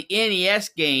this by the NES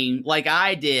game like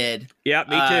I did. Yeah,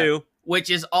 me too. Which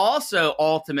is also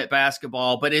Ultimate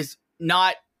Basketball, but is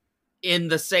not in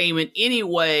the same in any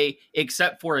way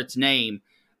except for its name.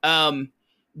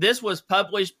 This was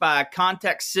published by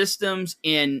Context Systems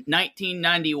in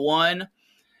 1991,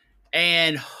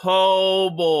 and oh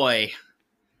boy,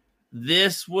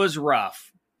 this was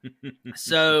rough.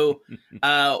 So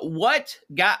what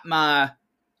got my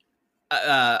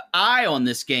eye on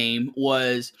this game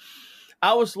was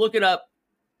I was looking up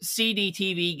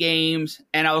CDTV games,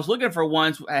 and I was looking for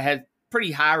ones that had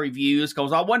pretty high reviews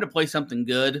because I wanted to play something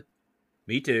good.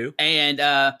 Me too. And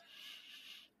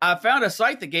I found a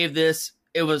site that gave this,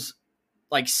 it was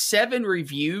like 7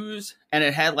 reviews, and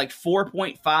it had like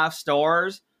 4.5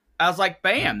 stars. I was like,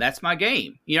 bam, that's my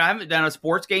game. You know, I haven't done a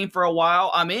sports game for a while.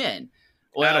 I'm in.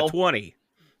 Well, out of 20.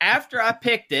 After I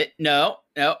picked it,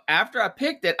 after I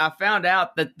picked it, I found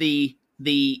out that the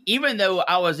even though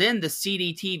I was in the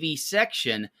CDTV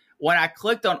section, when I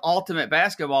clicked on Ultimate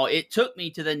Basketball, it took me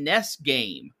to the NES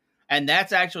game. And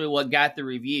that's actually what got the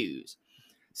reviews.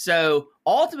 So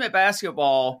Ultimate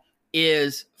Basketball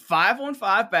is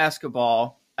 5-on-5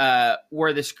 basketball,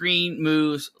 where the screen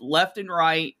moves left and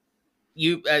right.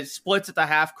 You splits at the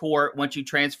half court. Once you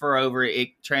transfer over, it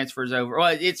transfers over.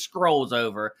 Well, it scrolls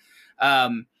over.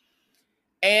 And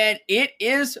it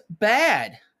is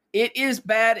bad. It is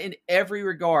bad in every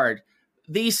regard.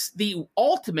 The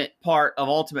ultimate part of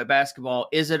Ultimate Basketball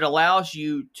is it allows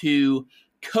you to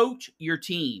coach your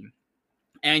team.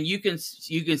 And you can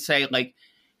say, like,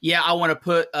 yeah, I want to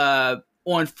put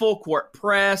on full court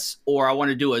press, or I want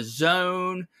to do a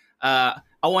zone. I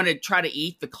want to try to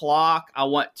eat the clock. I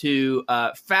want to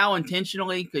foul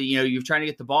intentionally because, you're trying to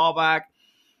get the ball back.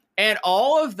 And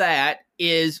all of that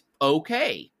is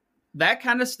okay. That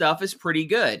kind of stuff is pretty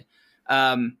good.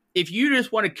 If you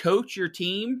just want to coach your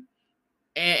team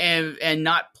and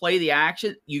not play the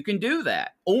action, you can do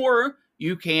that. Or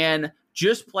you can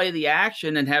just play the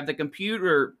action and have the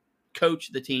computer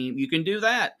coach the team. You can do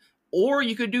that. Or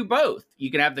you could do both. You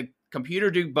can have the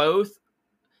computer do both,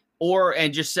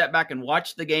 and just sit back and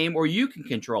watch the game, or you can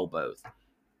control both.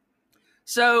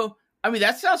 So,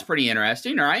 that sounds pretty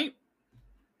interesting, right?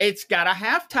 It's got a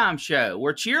halftime show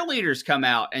where cheerleaders come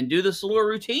out and do this little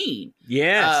routine.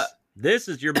 Yes. This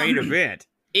is your main event.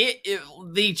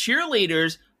 The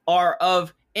cheerleaders are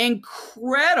of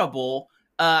incredible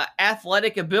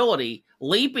athletic ability,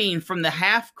 leaping from the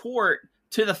half court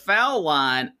to the foul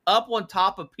line, up on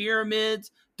top of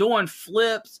pyramids, doing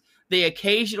flips. They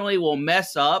occasionally will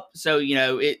mess up, so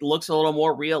it looks a little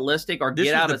more realistic, or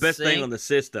get out of sync. This is the best thing on the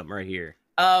system right here.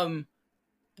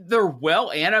 They're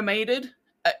well animated.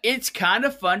 It's kind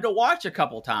of fun to watch a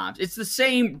couple times. It's the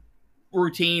same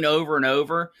routine over and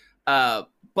over,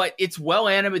 but it's well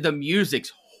animated. The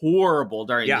music's horrible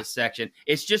during this section.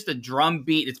 It's just a drum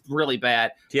beat. It's really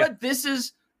bad. Yeah. But this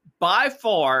is by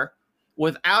far,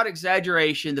 without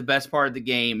exaggeration, the best part of the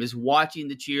game is watching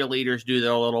the cheerleaders do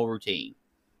their little routine.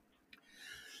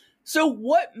 So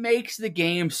what makes the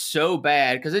game so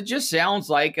bad? Because it just sounds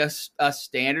like a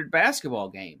standard basketball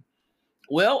game.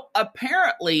 Well,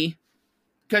 apparently,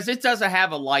 because it doesn't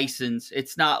have a license,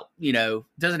 it's not,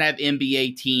 doesn't have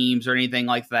NBA teams or anything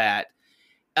like that.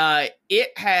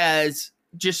 It has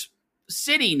just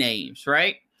city names,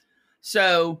 right?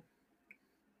 So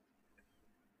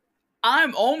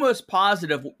I'm almost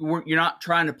positive you're not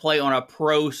trying to play on a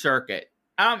pro circuit.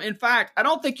 In fact, I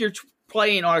don't think you're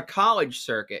playing on a college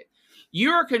circuit.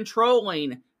 You're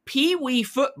controlling pee-wee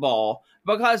football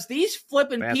because these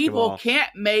flipping people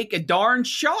can't make a darn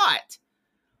shot.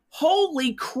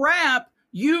 Holy crap,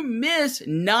 you miss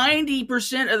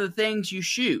 90% of the things you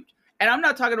shoot. And I'm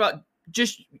not talking about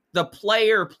just the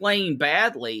player playing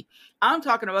badly. I'm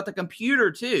talking about the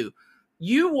computer too.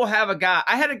 You will have a guy.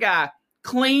 I had a guy,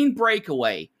 clean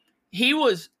breakaway. He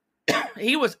was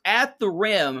at the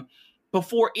rim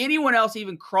before anyone else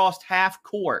even crossed half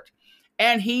court.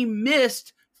 And he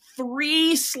missed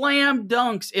 3 slam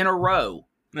dunks in a row.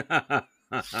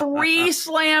 3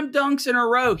 slam dunks in a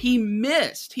row. He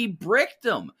missed. He bricked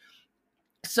them.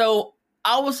 So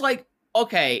I was like,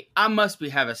 okay, I must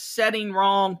have a setting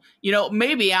wrong.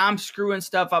 Maybe I'm screwing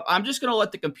stuff up. I'm just going to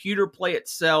let the computer play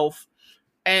itself,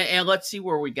 and let's see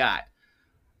where we got.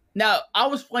 Now, I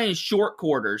was playing short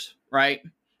quarters, right?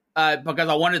 Because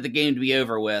I wanted the game to be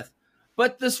over with.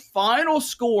 But this final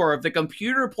score of the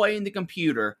computer playing the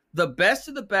computer, the best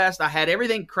of the best, I had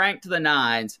everything cranked to the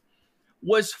nines,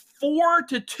 was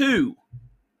 4-2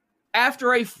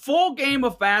 after a full game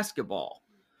of basketball.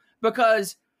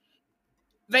 Because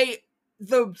the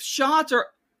shots are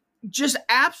just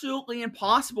absolutely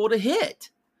impossible to hit.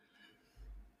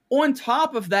 On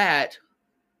top of that,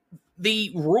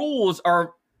 the rules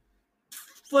are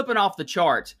flipping off the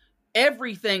charts.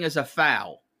 Everything is a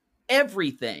foul.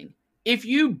 Everything. If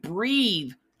you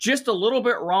breathe just a little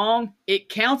bit wrong, it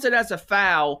counts it as a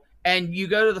foul, and you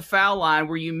go to the foul line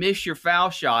where you miss your foul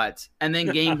shots, and then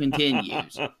game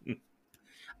continues.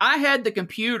 I had the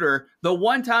computer, the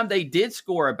one time they did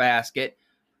score a basket,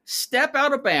 step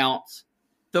out of bounds,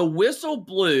 the whistle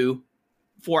blew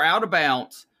for out of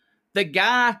bounds, the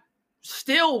guy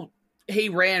he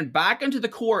ran back into the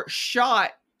court,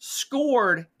 shot,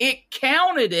 scored, it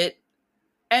counted it,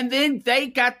 and then they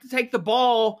got to take the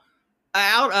ball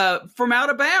from out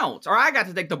of bounds, or I got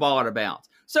to take the ball out of bounds.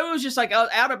 So it was just like,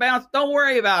 out of bounds, don't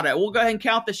worry about it. We'll go ahead and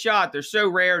count the shot. They're so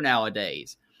rare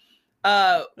nowadays.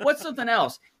 What's something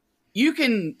else? You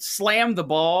can slam the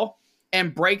ball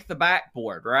and break the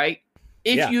backboard, right?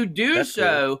 If you do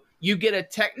so, cool. You get a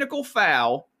technical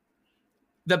foul,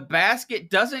 the basket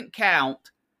doesn't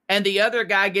count, and the other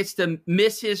guy gets to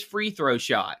miss his free throw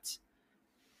shots.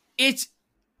 It's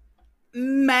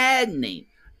maddening.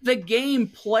 The game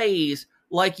plays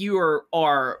like you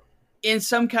are in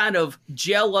some kind of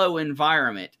jello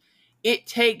environment. It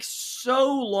takes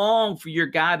so long for your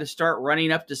guy to start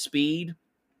running up to speed,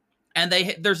 and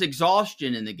there's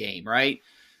exhaustion in the game, right?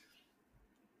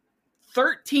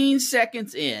 13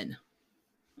 seconds in,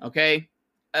 okay,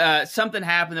 something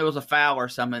happened. There was a foul or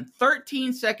something.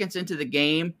 13 seconds into the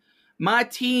game, my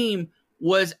team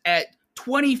was at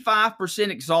 25%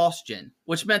 exhaustion,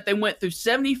 which meant they went through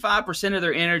 75% of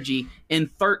their energy in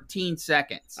 13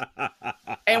 seconds.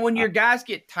 And when your guys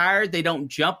get tired, they don't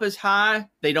jump as high.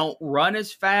 They don't run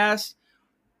as fast.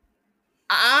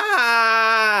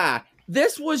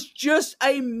 This was just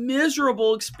a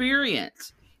miserable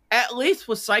experience. At least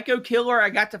with Psycho Killer, I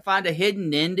got to find a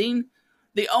hidden ending.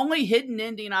 The only hidden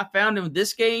ending I found in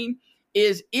this game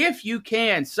is if you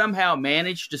can somehow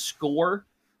manage to score,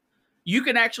 you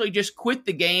can actually just quit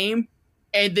the game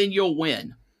and then you'll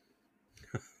win.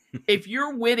 If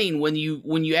you're winning when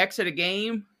you exit a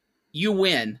game, you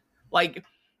win. Like,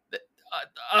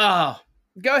 go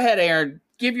ahead, Aaron.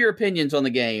 Give your opinions on the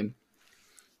game.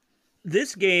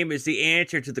 This game is the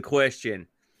answer to the question,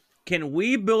 can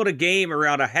we build a game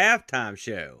around a halftime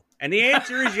show? And the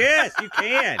answer is yes, you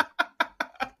can.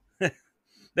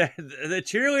 The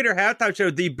cheerleader halftime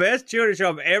show, the best cheerleader show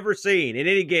I've ever seen in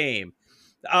any game.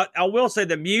 I will say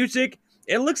the music,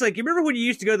 it looks like, you remember when you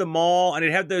used to go to the mall and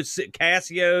it'd have those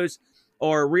Casios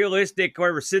or realistic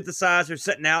or whatever synthesizers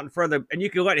sitting out in front of and you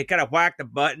could kind of whack the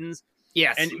buttons.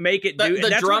 Yes. And make it do, and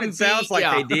that's what it sounds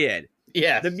like they did.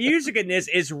 Yeah. The music in this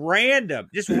is random,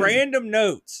 just random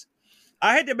notes.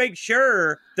 I had to make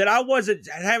sure that I wasn't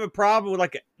having a problem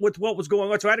with what was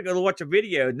going on, so I had to go watch a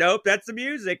video. Nope, that's the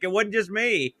music. It wasn't just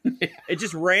me. It's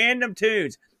just random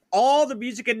tunes. All the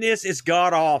music in this is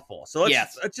god awful. So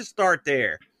let's just start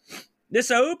there. This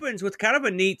opens with kind of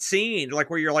a neat scene, like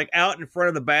where you're like out in front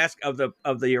of the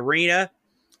of the arena,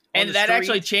 and that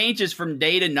actually changes from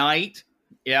day to night.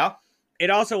 Yeah. It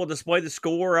also will display the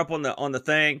score up on the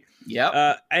thing.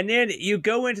 Yeah. And then you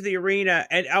go into the arena,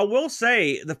 and I will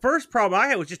say the first problem I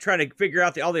had was just trying to figure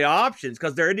out all the options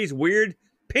because there are these weird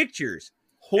pictures.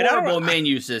 Horrible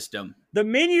menu system. The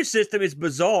menu system is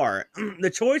bizarre.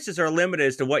 The choices are limited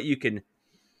as to what you can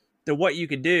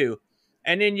do.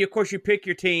 And then of course you pick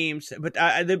your teams, but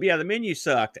the menu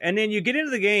sucked. And then you get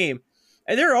into the game,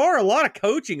 and there are a lot of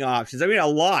coaching options. I mean, a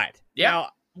lot. Yeah. Now,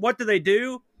 what do they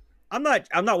do? I'm not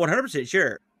 100%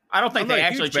 sure. I don't think they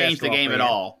actually changed the game at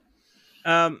all.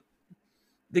 The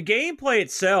gameplay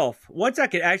itself, once I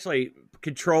could actually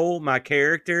control my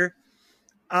character,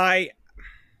 it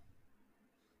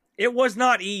was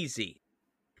not easy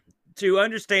to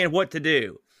understand what to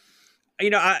do.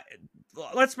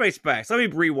 Let's face facts. Let me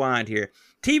rewind here.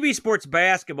 TV Sports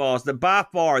Basketball is by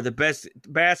far the best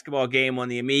basketball game on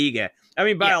the Amiga. I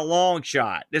mean, by a long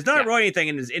shot. There's not really anything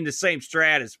in the same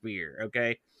stratosphere,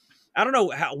 okay? I don't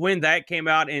know when that came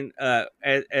out in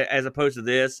as opposed to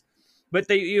this, but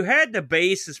you had the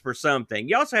basis for something.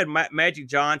 You also had Magic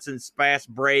Johnson's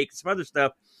Fast Break, some other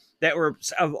stuff that were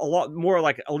a lot more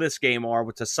like this game are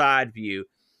with a side view.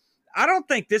 I don't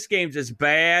think this game's as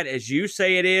bad as you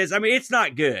say it is. I mean, it's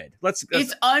not good.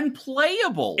 It's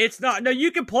unplayable. It's not. No,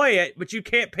 you can play it, but you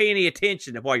can't pay any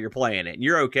attention while you're playing it, and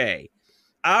you're okay.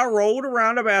 I rolled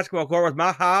around a basketball court with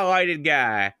my highlighted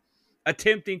guy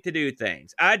attempting to do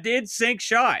things. I did sink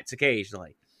shots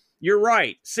occasionally. You're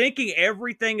right. Sinking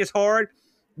everything is hard.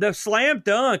 The slam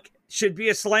dunk should be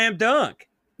a slam dunk.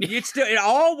 It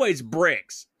always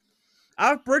bricks.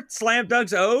 I've bricked slam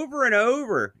dunks over and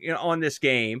over, on this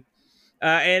game.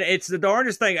 And it's the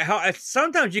darndest thing. How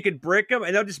sometimes you can brick them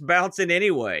and they'll just bounce in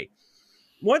anyway.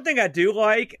 One thing I do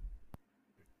like,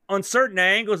 on certain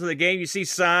angles of the game, you see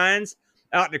signs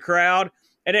out in the crowd.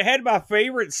 And it had my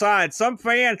favorite sign. Some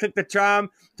fan took the time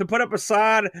to put up a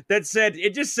sign that said,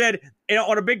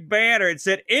 on a big banner, it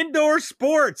said, indoor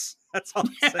sports. That's all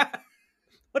it said.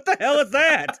 What the hell is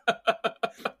that?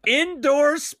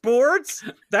 Indoor sports?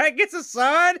 That gets a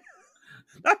sign?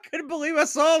 I couldn't believe I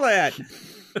saw that.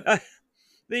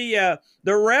 The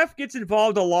ref gets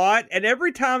involved a lot, and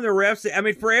every time the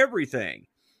refs, for everything.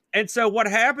 And so what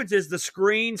happens is the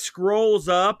screen scrolls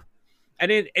up, and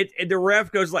then the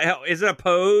ref goes like, "Is it a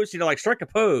pose? Strike a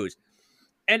pose."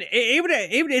 And even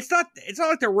it's not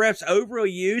like the ref's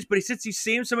overly used, but since you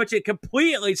see him so much, it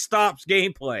completely stops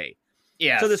gameplay.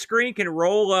 Yeah. So the screen can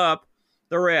roll up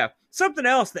the ref. Something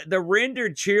else, the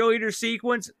rendered cheerleader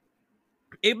sequence,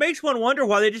 it makes one wonder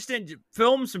why they just didn't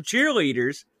film some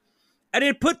cheerleaders and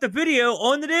then put the video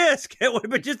on the disc. It would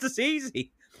have been just as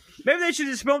easy. Maybe they should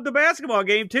have just filmed the basketball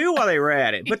game too while they were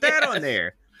at it. Put that on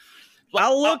there.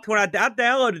 I looked when I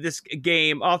downloaded this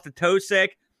game off the TOSEC.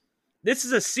 This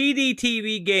is a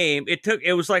CDTV game.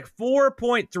 It was like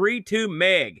 4.32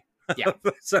 meg. Yeah.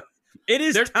 So it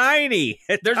is tiny.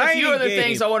 There's a few other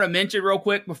things I want to mention real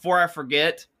quick before I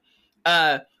forget.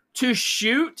 To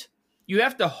shoot, you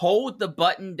have to hold the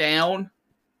button down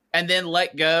and then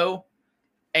let go.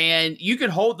 And you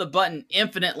can hold the button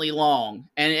infinitely long.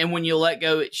 And when you let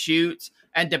go, it shoots.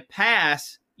 And to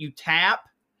pass, you tap.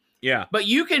 Yeah. But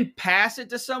you can pass it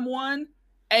to someone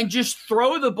and just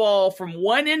throw the ball from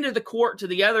one end of the court to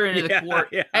the other end of the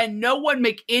court, and no one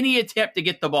make any attempt to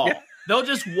get the ball. Yeah. They'll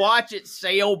just watch it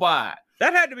sail by.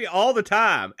 That had to be all the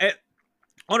time.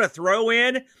 On a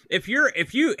throw-in, if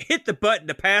you hit the button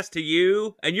to pass to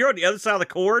you and you're on the other side of the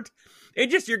court,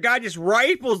 your guy just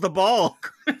rifles the ball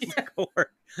across the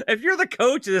court. If you're the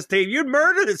coach of this team, you'd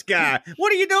murder this guy.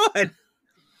 What are you doing?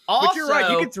 Also, but you're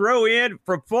right. You can throw in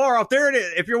from far off. There it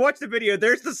is. If you're watching the video,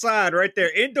 there's the sign right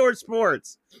there. Indoor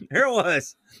sports. There it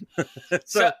was.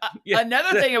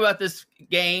 Another thing about this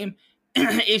game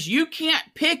is you can't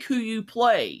pick who you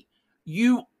play.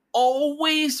 You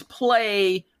always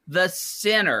play the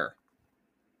center.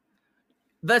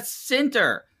 The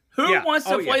center. Who wants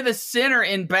to play the center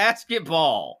in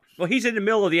basketball? Well, he's in the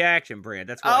middle of the action, Brad.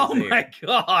 That's why. Oh my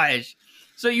gosh.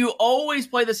 So you always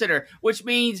play the center, which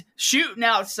means shooting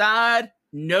outside,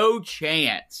 no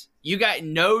chance. You got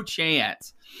no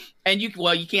chance. And you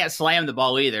can't slam the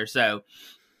ball either. So,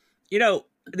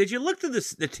 did you look through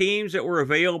the teams that were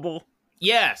available?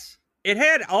 Yes. It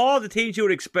had all the teams you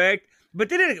would expect, but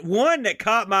then one that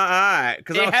caught my eye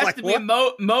because I was has like, to be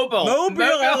Mobile,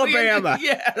 Alabama.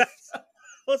 Yes.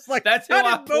 It's like, that's how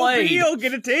I played. Mobile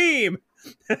get a team?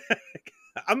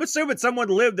 I'm assuming someone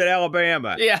lived in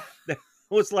Alabama. Yeah.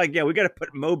 It's like, we got to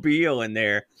put Mobile in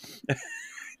there.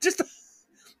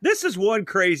 This is one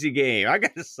crazy game, I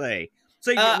got to say.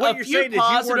 So what you're saying is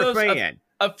you weren't a fan.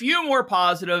 A few more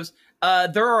positives.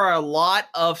 There are a lot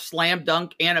of slam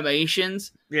dunk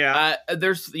animations. Yeah.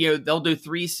 There's they'll do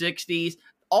 360s.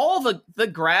 All the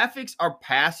graphics are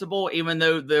passable, even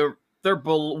though they're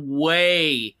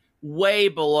way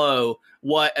below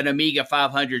what an Amiga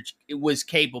 500 was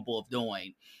capable of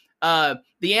doing.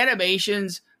 The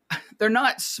animations, they're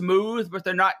not smooth, but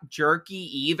they're not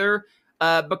jerky either.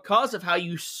 Because of how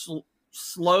you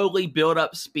slowly build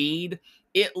up speed,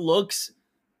 it looks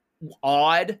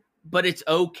odd, but it's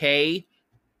okay.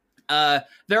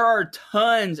 There are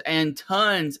tons and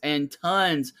tons and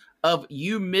tons of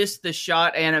you missed the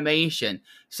shot animation.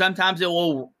 Sometimes it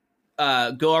will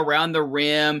go around the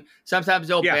rim. Sometimes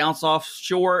it'll bounce off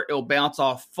short. It'll bounce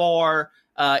off far.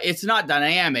 It's not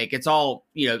dynamic. It's all,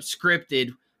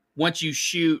 scripted. Once you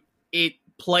shoot, it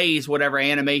plays whatever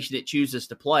animation it chooses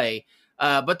to play.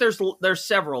 But there's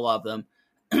several of them.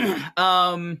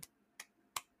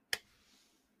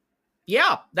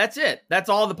 That's it. That's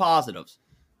all the positives.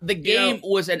 The game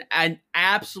was an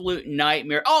absolute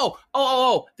nightmare.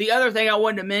 Oh, the other thing I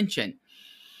wanted to mention.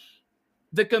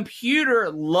 The computer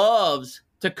loves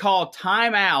to call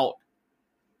timeout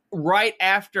right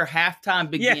after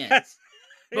halftime begins. Yes.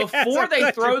 Before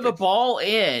they throw the ball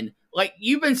in, like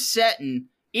you've been setting,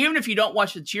 even if you don't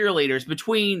watch the cheerleaders,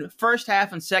 between first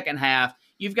half and second half,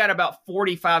 you've got about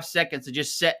 45 seconds of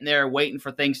just sitting there waiting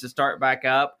for things to start back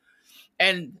up.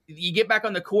 And you get back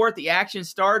on the court, the action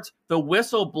starts, the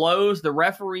whistle blows, the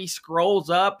referee scrolls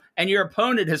up, and your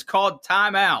opponent has called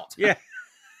timeout. Yeah.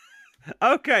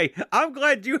 Okay, I'm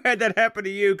glad you had that happen to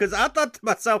you, because I thought to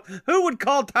myself, who would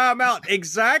call timeout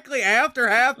exactly after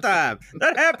halftime?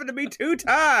 That happened to me 2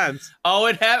 times. Oh,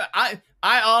 it happened.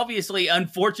 I obviously,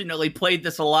 unfortunately, played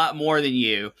this a lot more than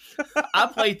you. I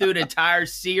played through an entire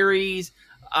series.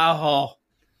 Oh.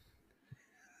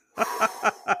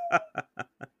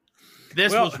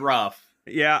 This was rough.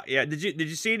 Yeah. Did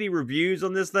you see any reviews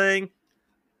on this thing?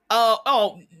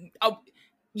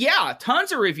 Yeah,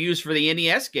 tons of reviews for the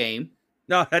NES game.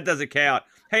 No, that doesn't count.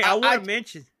 Hey, I want to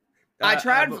mention. I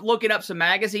tried looking up some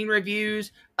magazine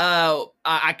reviews.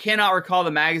 I cannot recall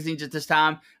the magazines at this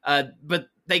time, but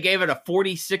they gave it a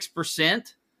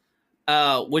 46%,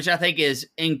 which I think is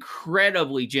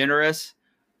incredibly generous.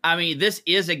 I mean, this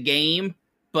is a game,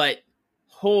 but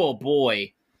oh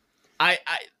boy,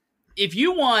 if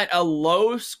you want a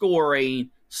low-scoring,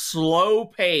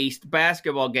 slow-paced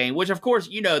basketball game, which, of course,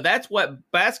 that's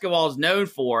what basketball is known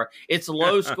for. It's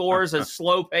low scores and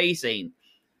slow pacing.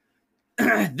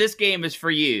 This game is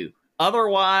for you.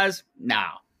 Otherwise, no.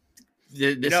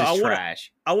 This is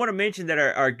trash. I want to mention that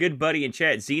our good buddy in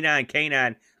chat,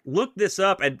 Z9K9, looked this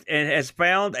up and has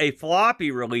found a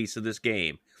floppy release of this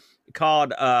game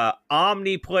called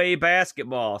OmniPlay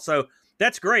Basketball. So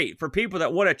that's great for people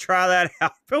that want to try that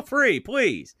out. Feel free,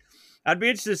 please. I'd be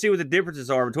interested to see what the differences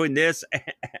are between this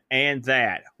and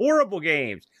that. Horrible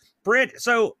games. Brent,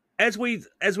 so as we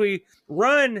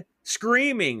run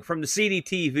screaming from the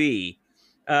CDTV,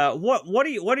 what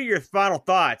are your final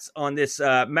thoughts on this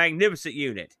magnificent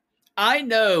unit? I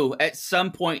know at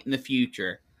some point in the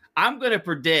future, I'm going to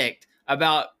predict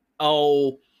about,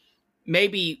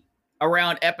 maybe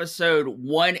around episode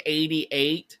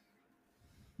 188,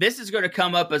 this is going to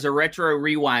come up as a retro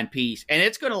rewind piece, and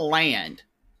it's going to land,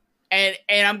 and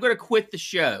I'm going to quit the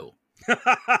show.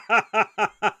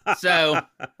 So,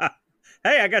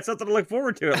 hey, I got something to look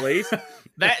forward to at least.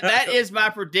 that is my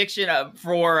prediction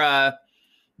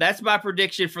that's my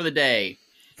prediction for the day.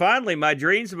 Finally, my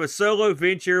dreams of a solo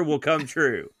venture will come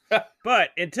true. But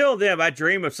until then, I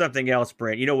dream of something else,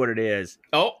 Brent. You know what it is?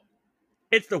 Oh,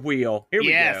 it's the wheel. Here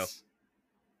we go.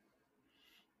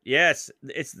 Yes,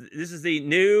 this is the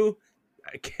new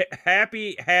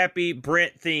happy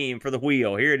Brent theme for the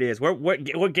wheel. Here it is.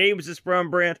 What game is this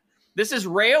from, Brent? This is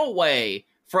Railway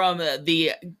from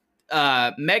the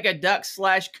Mega Duck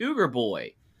 / Cougar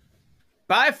Boy.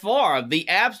 By far, the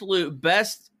absolute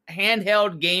best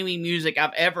handheld gaming music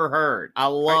I've ever heard. I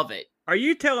love it. Are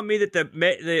you telling me that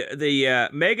the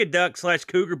Mega Duck /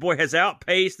 Cougar Boy has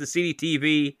outpaced the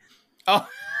CDTV? Oh.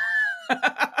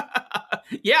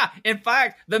 Yeah, in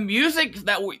fact, the music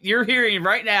that you're hearing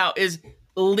right now is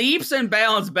leaps and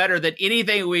bounds better than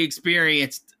anything we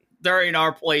experienced during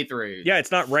our playthrough. Yeah,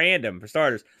 it's not random, for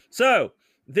starters. So,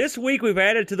 this week we've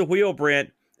added to the wheel,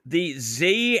 Brent, the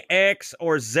ZX,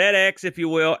 or ZX, if you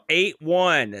will,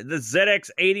 81. The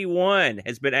ZX81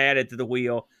 has been added to the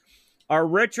wheel. Our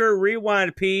retro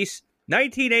rewind piece,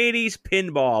 1980s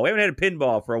pinball. We haven't had a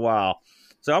pinball for a while.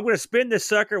 So I'm going to spin this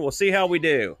sucker. We'll see how we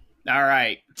do. All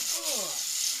right.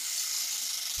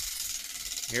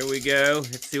 Here we go.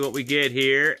 Let's see what we get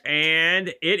here. And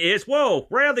it is, whoa,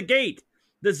 right out the gate.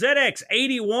 The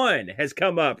ZX81 has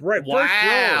come up. Right.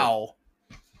 Wow.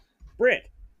 Brent,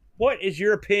 what is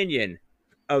your opinion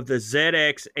of the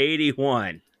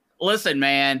ZX81? Listen,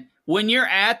 man, when you're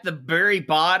at the very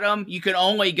bottom, you can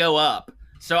only go up.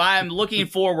 So I'm looking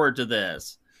forward to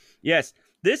this. Yes.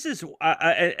 This is,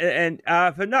 and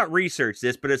I've not researched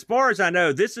this, but as far as I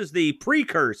know, this is the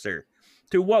precursor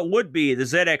to what would be the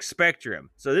ZX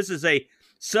Spectrum. So this is a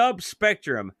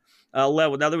sub-Spectrum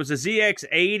level. Now, there was a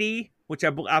ZX80, which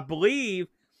I believe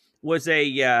was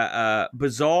a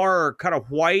bizarre kind of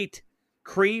white,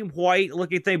 cream white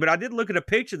looking thing, but I did look at a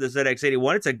picture of the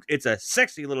ZX81. It's a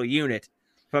sexy little unit,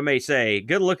 if I may say.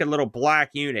 Good looking little black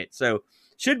unit. So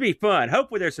should be fun.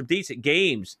 Hopefully there's some decent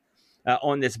games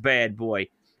on this bad boy.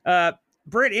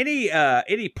 Brent,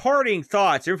 any parting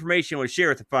thoughts or information you want to share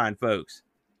with the fine folks?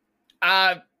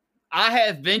 I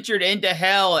have ventured into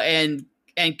hell and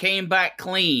came back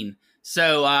clean.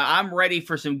 So I'm ready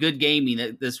for some good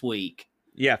gaming this week.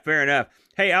 Yeah, fair enough.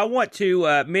 Hey, I want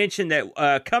to mention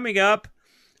that coming up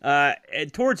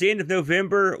towards the end of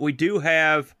November, we do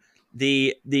have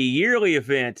the yearly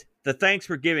event, the Thanks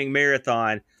for Giving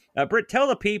Marathon. Brent, tell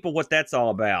the people what that's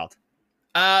all about.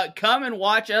 Come and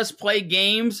watch us play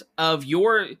games of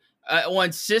your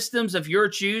on systems of your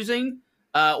choosing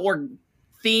or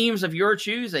themes of your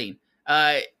choosing.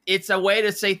 It's a way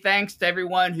to say thanks to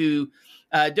everyone who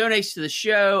donates to the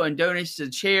show and donates to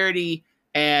the charity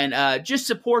and just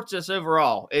supports us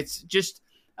overall. It's just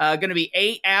going to be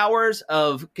 8 hours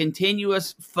of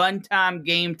continuous fun time,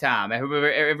 game time.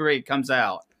 Everybody comes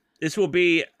out. This will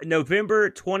be November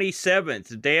 27th,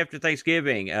 the day after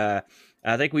Thanksgiving.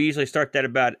 I think we usually start that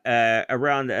about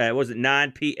around, was it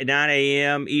 9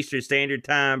 a.m. Eastern Standard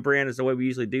Time, Brent, is the way we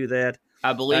usually do that.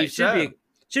 I believe so.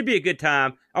 Should be a good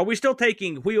time. Are we still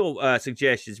taking wheel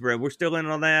suggestions, Brent? We're still in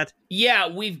on that? Yeah,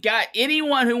 we've got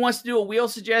anyone who wants to do a wheel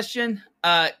suggestion,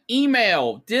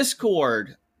 email,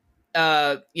 Discord,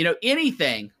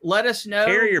 anything. Let us know.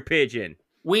 Carrier pigeon.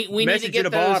 We need to get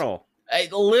those. Bottle.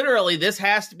 Literally, this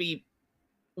has to be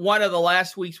one of the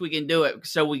last weeks we can do it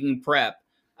so we can prep.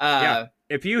 Yeah.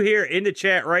 If you here in the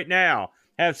chat right now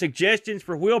have suggestions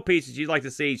for wheel pieces you'd like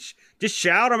to see, just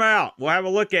shout them out. We'll have a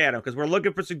look at them because we're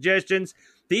looking for suggestions.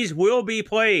 These will be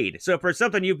played. So for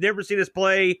something you've never seen us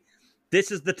play,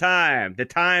 this is the time. The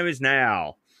time is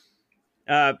now.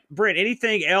 Brent,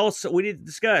 anything else we need to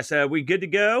discuss? We good to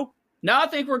go? No, I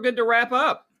think we're good to wrap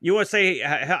up. You want to say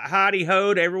howdy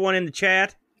ho to everyone in the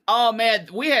chat? Oh, man,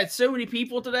 we had so many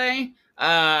people today.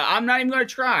 I'm not even going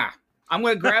to try. I'm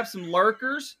going to grab some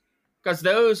lurkers because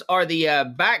those are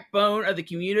the backbone of the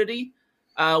community.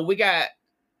 We got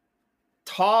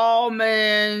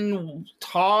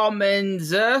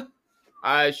Tallmanza.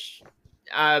 I'm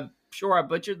sure I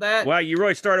butchered that. Wow, you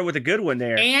really started with a good one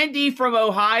there. Andy from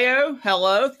Ohio.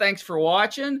 Hello. Thanks for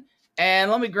watching.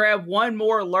 And let me grab one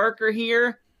more lurker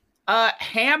here.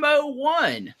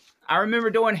 Hamo1. I remember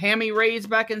doing hammy raids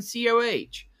back in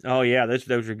COH. Oh, yeah,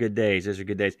 those are good days. Those are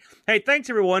good days. Hey,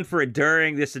 thanks, everyone, for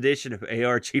enduring this edition of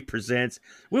ARG Presents.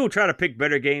 We will try to pick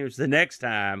better games the next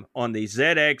time on the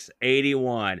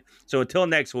ZX81. So until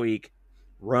next week,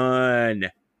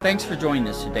 run. Thanks for joining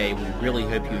us today. We really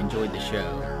hope you enjoyed the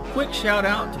show. Quick shout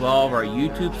out to all of our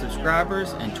YouTube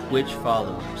subscribers and Twitch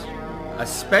followers. A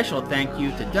special thank you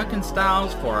to Duncan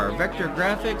Styles for our vector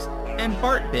graphics and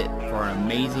BartBit for our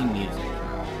amazing music.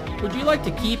 Would you like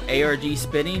to keep ARG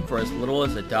spinning for as little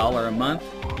as $1 a month?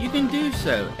 You can do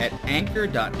so at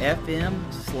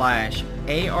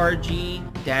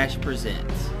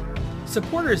anchor.fm/ARG-presents.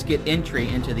 Supporters get entry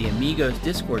into the Amigos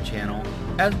Discord channel,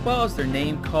 as well as their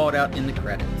name called out in the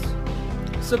credits.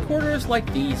 Supporters like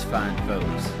these fine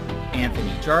folks: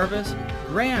 Anthony Jarvis,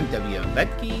 Graham W.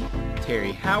 Vetke,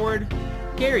 Terry Howard,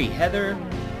 Gary Heather,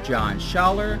 John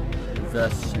Schaller, The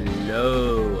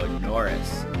Slow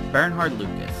Norris, Bernhard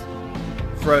Lucas,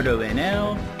 Frodo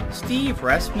NL, Steve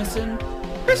Rasmussen,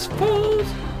 Chris Foles,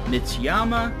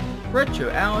 Mitsuyama,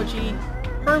 Retroalgy,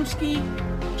 Hermsky,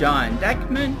 John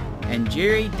Deckman, and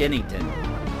Jerry Dennington.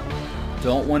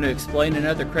 Don't want to explain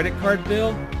another credit card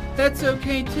bill? That's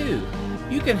okay too.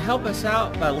 You can help us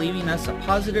out by leaving us a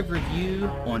positive review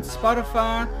on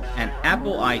Spotify and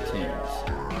Apple iTunes.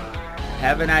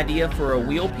 Have an idea for a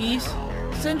wheel piece?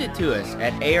 Send it to us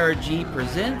at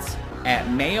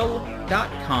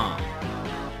argpresents@mail.com.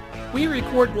 We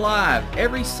record live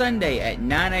every Sunday at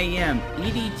 9 a.m.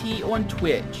 EDT on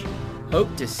Twitch.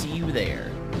 Hope to see you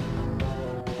there.